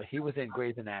blackballed. He was in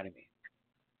Grey's Anatomy.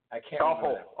 I can't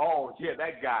remember. Oh, yeah,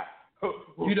 that guy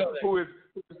who is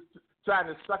trying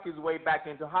to suck his way back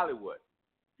into Hollywood.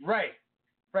 Right.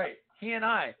 He and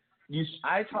I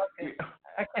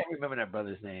can't remember that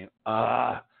brother's name.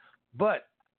 But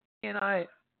he and I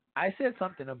said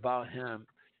something about him.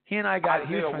 He and I got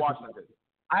Isaiah Washington.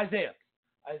 Isaiah.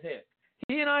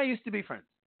 He and I used to be friends.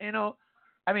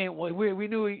 I mean, we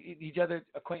knew each other,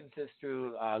 acquaintances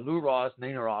through Lou Ross,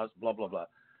 Nina Ross, blah, blah, blah.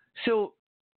 So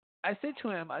I said to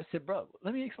him, I said, bro,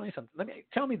 let me explain something.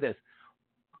 Tell me this.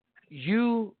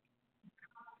 You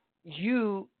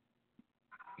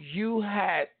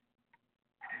had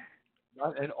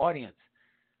an audience.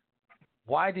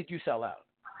 Why did you sell out?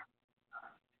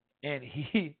 And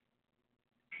his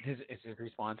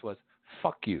response was,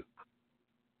 fuck you.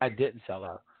 I didn't sell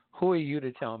out. Who are you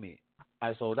to tell me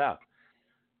I sold out?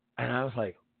 And I was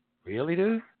like, really,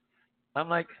 dude? I'm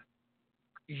like,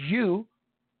 you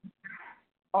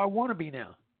I want to be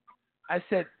now. I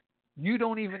said, you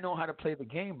don't even know how to play the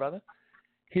game, brother.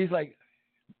 He's like,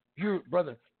 you're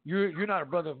not a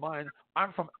brother of mine.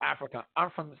 I'm from Africa. I'm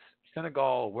from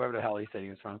Senegal, wherever the hell he said he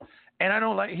was from. And I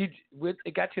don't like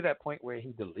it got to that point where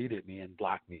he deleted me and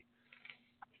blocked me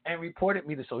and reported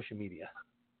me to social media.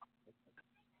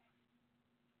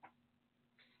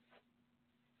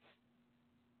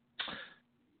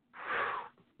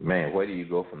 Man, where do you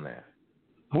go from there?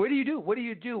 What do you do? What do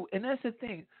you do? And that's the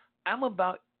thing. I'm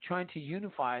about trying to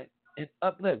unify and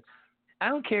uplift. I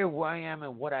don't care where I am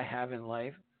and what I have in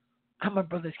life. I'm a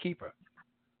brother's keeper.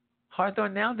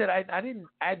 Hawthorne, now that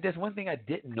there's one thing I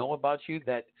didn't know about you,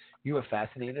 that you were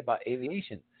fascinated about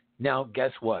aviation. Now,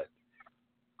 guess what?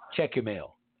 Check your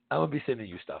mail. I'm going to be sending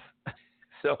you stuff.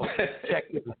 So check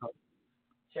your mail.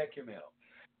 Check your mail.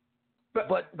 But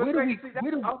where Greg,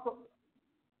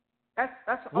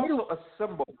 that's also a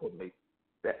symbol for me.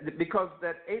 Because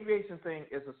that aviation thing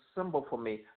is a symbol for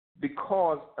me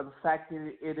because of the fact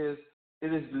that it is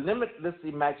limitless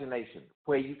imagination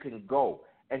where you can go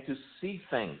and to see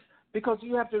things. Because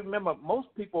you have to remember, most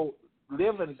people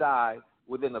live and die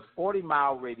within a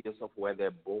 40-mile radius of where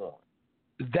they're born.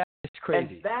 That is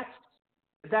crazy. And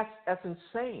that's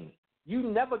insane. You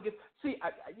never get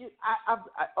I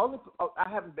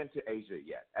haven't been to Asia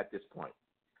yet at this point,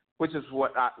 which is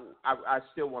what I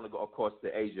still want to go, of course,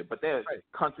 to Asia. But there are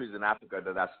countries in Africa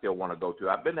that I still want to go to.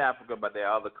 I've been to Africa, but there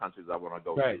are other countries I want to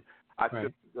go to.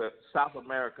 The South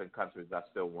American countries I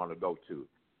still want to go to.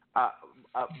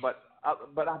 But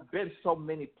I've been so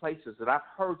many places, and I've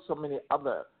heard so many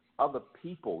other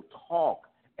people talk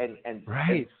and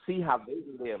see how they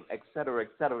live, et cetera,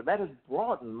 et cetera. That has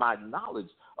broadened my knowledge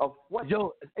of what.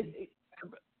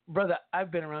 Brother,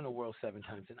 I've been around the world 7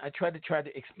 times, and I try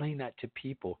to explain that to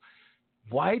people.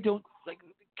 Why don't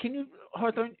can you,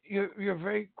 Hawthorne? You're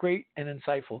very great and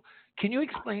insightful. Can you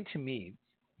explain to me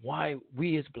why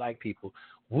we as black people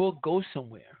will go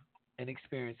somewhere and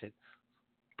experience it,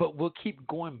 but we'll keep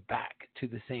going back to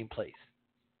the same place?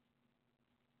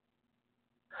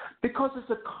 Because it's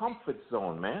a comfort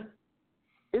zone, man.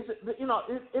 It's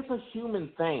a human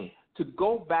thing to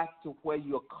go back to where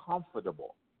you're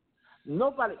comfortable.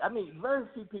 Very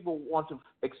few people want to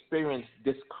experience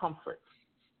discomfort.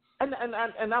 And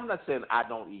I'm not saying I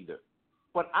don't either.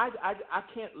 But I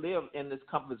can't live in this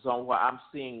comfort zone where I'm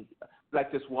seeing,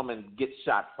 like this woman get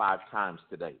shot 5 times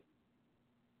today.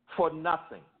 For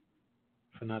nothing.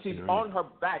 She's on her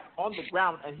back, on the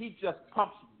ground, and he just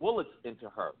pumps bullets into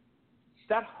her.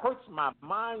 That hurts my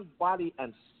mind, body,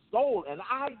 and soul. And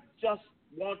I just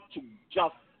want to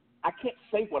I can't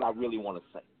say what I really want to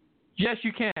say. Yes,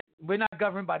 you can. We're not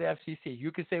governed by the FCC.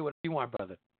 You can say what you want,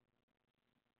 brother.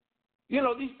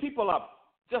 These people are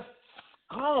just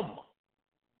scum.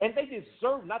 And they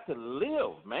deserve not to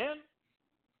live, man.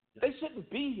 They shouldn't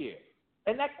be here.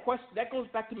 And that goes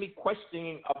back to me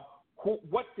questioning of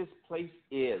what this place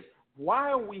is.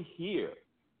 Why are we here?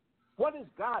 What is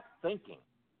God thinking?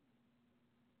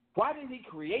 Why did he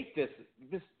create this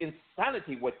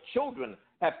insanity where children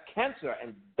have cancer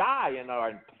and die and are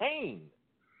in pain?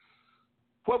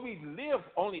 Where we live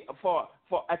only for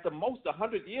at the most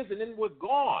 100 years and then we're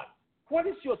gone. What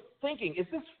is your thinking? Is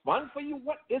this fun for you?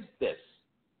 What is this?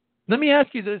 Let me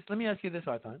ask you this,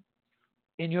 Hawthorne.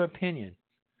 In your opinion,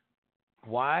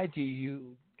 why do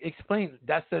you explain?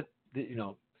 That's the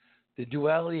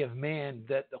duality of man.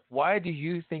 Why do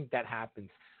you think that happens?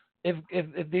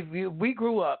 If we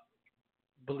grew up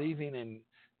believing in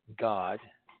God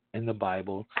and the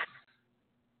Bible,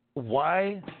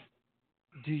 why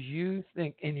do you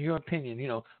think, in your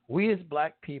opinion, we as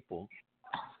black people,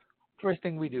 first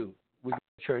thing we do, we go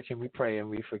to church and we pray and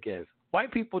we forgive.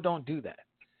 White people don't do that.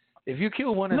 If you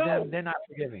kill one of them, they're not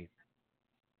forgiving.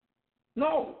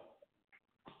 No.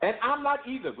 And I'm not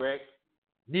either, Greg.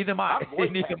 Neither am I.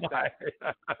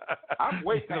 I'm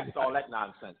way past all that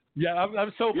nonsense. Yeah,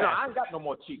 I'm so bad. I ain't got no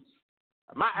more cheeks.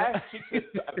 My ass cheeks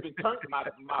have been turned.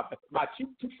 My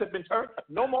cheeks have been turned.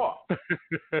 No more.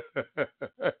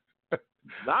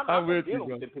 Now, I'm not dealing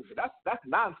with them people. That's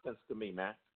nonsense to me,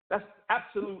 man. That's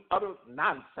absolute utter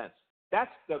nonsense.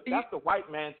 That's the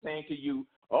white man saying to you,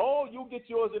 "Oh, you'll get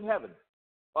yours in heaven."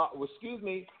 Well, excuse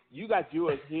me, you got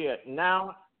yours here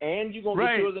now, and you're gonna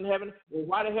get yours in heaven. Well,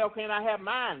 why the hell can't I have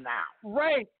mine now?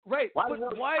 Right. Why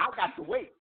I got to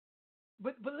wait?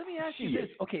 But let me ask you this.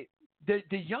 Okay,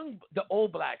 the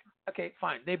old black. Okay,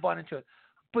 fine, they bought into it,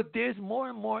 but there's more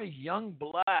and more young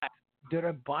blacks that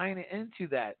are buying into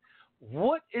that.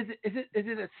 What is it? Is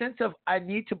it a sense of I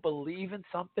need to believe in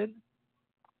something?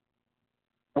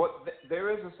 Well,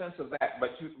 there is a sense of that,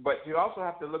 but you also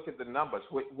have to look at the numbers.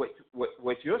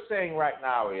 What you're saying right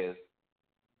now is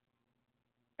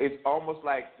it's almost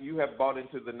like you have bought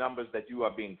into the numbers that you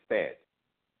are being fed.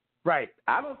 Right.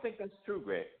 I don't think that's true,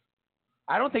 Greg.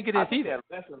 I don't think it is either.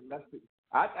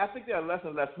 I think there are less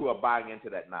and less who are buying into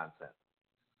that nonsense.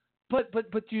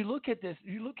 But you look at this.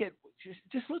 You look at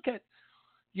just look at.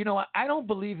 I don't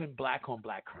believe in black on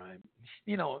black crime.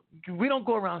 We don't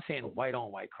go around saying white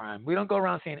on white crime. We don't go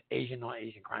around saying Asian on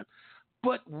Asian crime.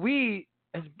 But we,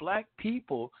 as black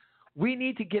people, we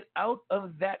need to get out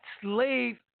of that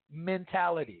slave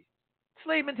mentality.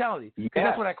 Slave mentality. Because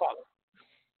that's what I call it.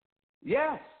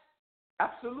 Yes,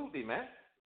 absolutely, man.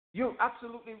 You're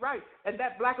absolutely right. And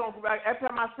that black on black, every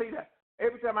time I say that,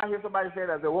 every time I hear somebody say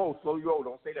that, I say, whoa, slow your roll.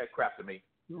 Don't say that crap to me.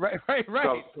 Right.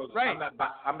 So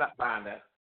I'm not buying that.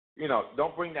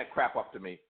 Don't bring that crap up to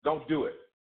me. Don't do it.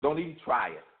 Don't even try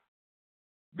it.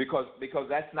 Because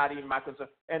that's not even my concern.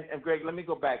 And Greg, let me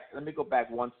go back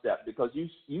one step, because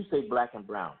you say black and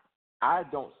brown. I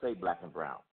don't say black and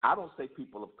brown. I don't say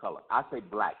people of color. I say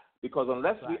black. Because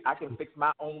unless I can fix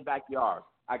my own backyard,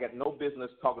 I got no business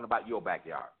talking about your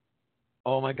backyard.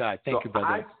 Oh my God! Thank you, brother.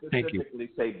 I Thank you. specifically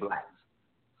say black.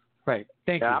 Right.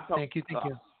 Thank you. Thank you.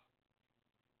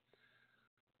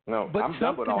 No, but I'm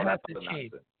done with all that something has to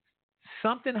change. nonsense.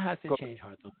 Something has to change,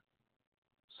 Hawthorne.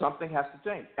 Something has to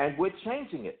change, and we're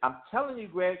changing it. I'm telling you,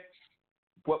 Greg,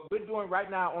 what we're doing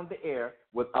right now on the air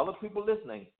with other people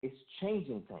listening is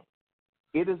changing things.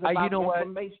 It is about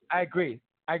information. I agree.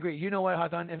 You know what,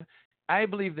 Hawthorne? I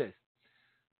believe this.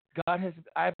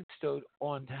 I've bestowed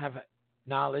on to have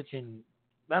knowledge, and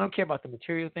I don't care about the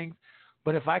material things,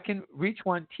 but if I can reach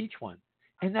one, teach one.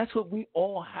 And that's what we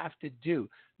all have to do,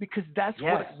 because that's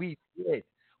what we did.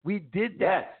 We did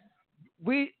that.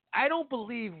 Yes. I don't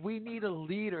believe we need a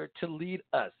leader to lead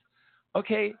us.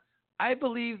 Okay? I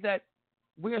believe that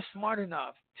we are smart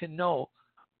enough to know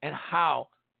and how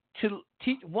to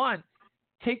teach. One,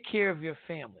 take care of your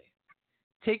family.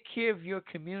 Take care of your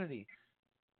community.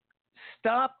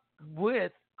 Stop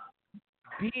with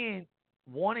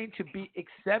wanting to be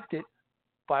accepted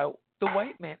by the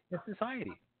white man in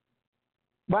society.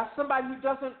 By somebody who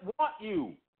doesn't want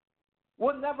you,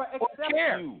 will never accept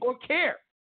you. Or care.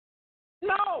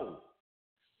 No.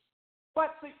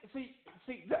 But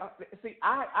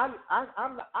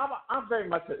I'm very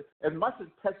much as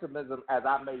pessimism as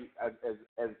I may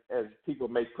as people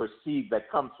may perceive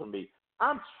that comes from me.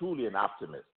 I'm truly an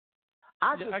optimist.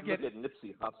 I look at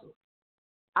Nipsey Hussle.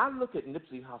 I look at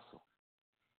Nipsey Hussle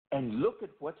and look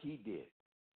at what he did.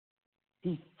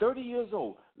 He's 30 years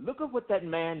old. Look at what that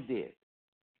man did.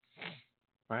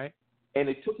 Right. And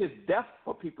it took his death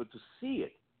for people to see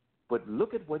it. But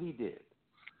look at what he did.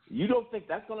 You don't think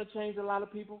that's going to change a lot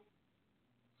of people?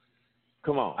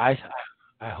 Come on. I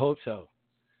hope so.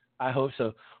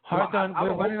 Hawthorne,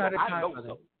 we're running out of time, brother.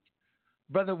 So.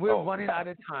 Brother, we're running out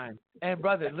of time. And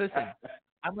brother, listen,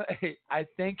 I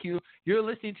thank you. You're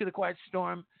listening to The Quiet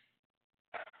Storm.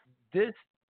 This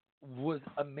was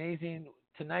amazing.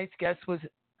 Tonight's guest was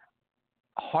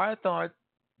Hawthorne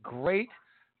Great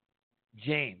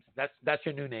James. That's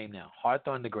your new name now,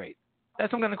 Hawthorne the Great.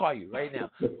 That's what I'm going to call you right now,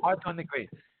 Hawthorne the Great.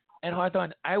 And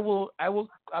Hawthorne, I will.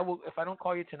 If I don't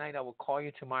call you tonight, I will call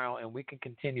you tomorrow, and we can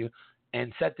continue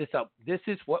and set this up. This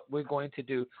is what we're going to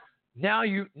do. Now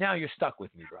you're stuck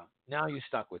with me, bro. Now you're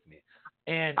stuck with me.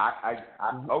 And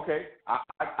okay,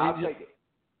 I'll take it.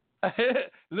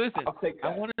 Listen,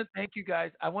 I want to thank you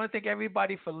guys. I want to thank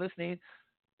everybody for listening.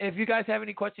 If you guys have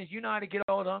any questions, you know how to get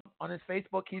hold of him on his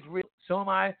Facebook. He's real. So am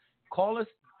I. Call us,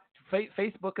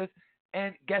 Facebook us,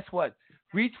 and guess what?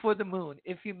 Reach for the moon.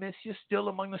 If you miss, you're still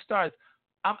among the stars.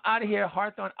 I'm out of here,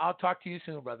 Hawthorne. I'll talk to you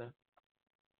soon, brother.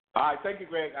 All right, thank you,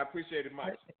 Greg. I appreciate it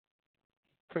much.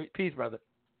 Peace, brother.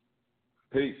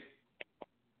 Peace.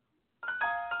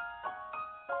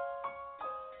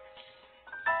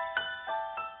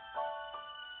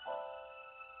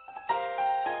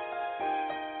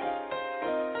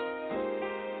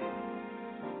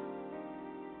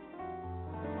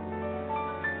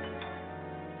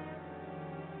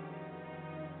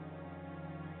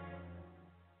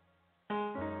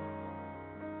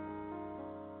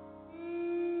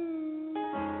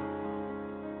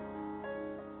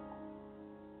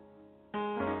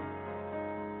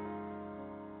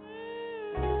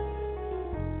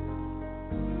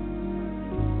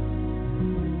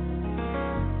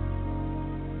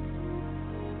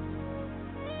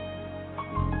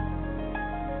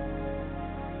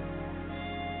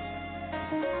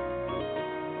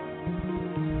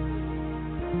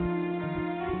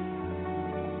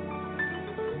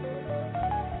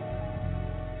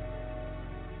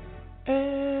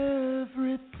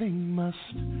 Everything must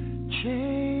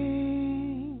change.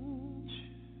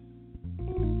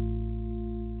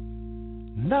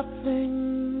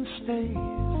 nothing stays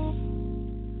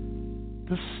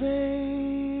the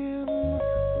same.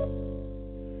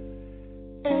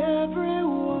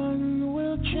 Everyone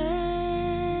will change.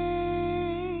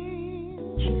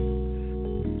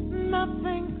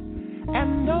 Nothing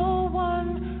and no one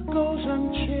goes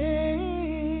unchanged.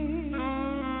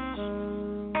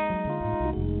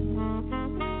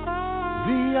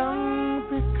 The young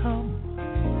become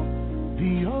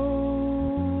the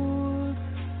old,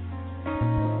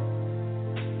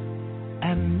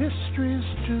 and mysteries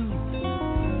do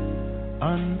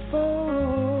unfold.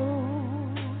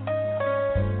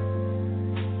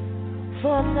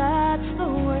 For that's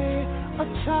the way of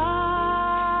time.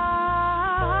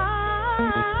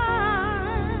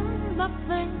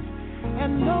 Nothing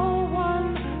and no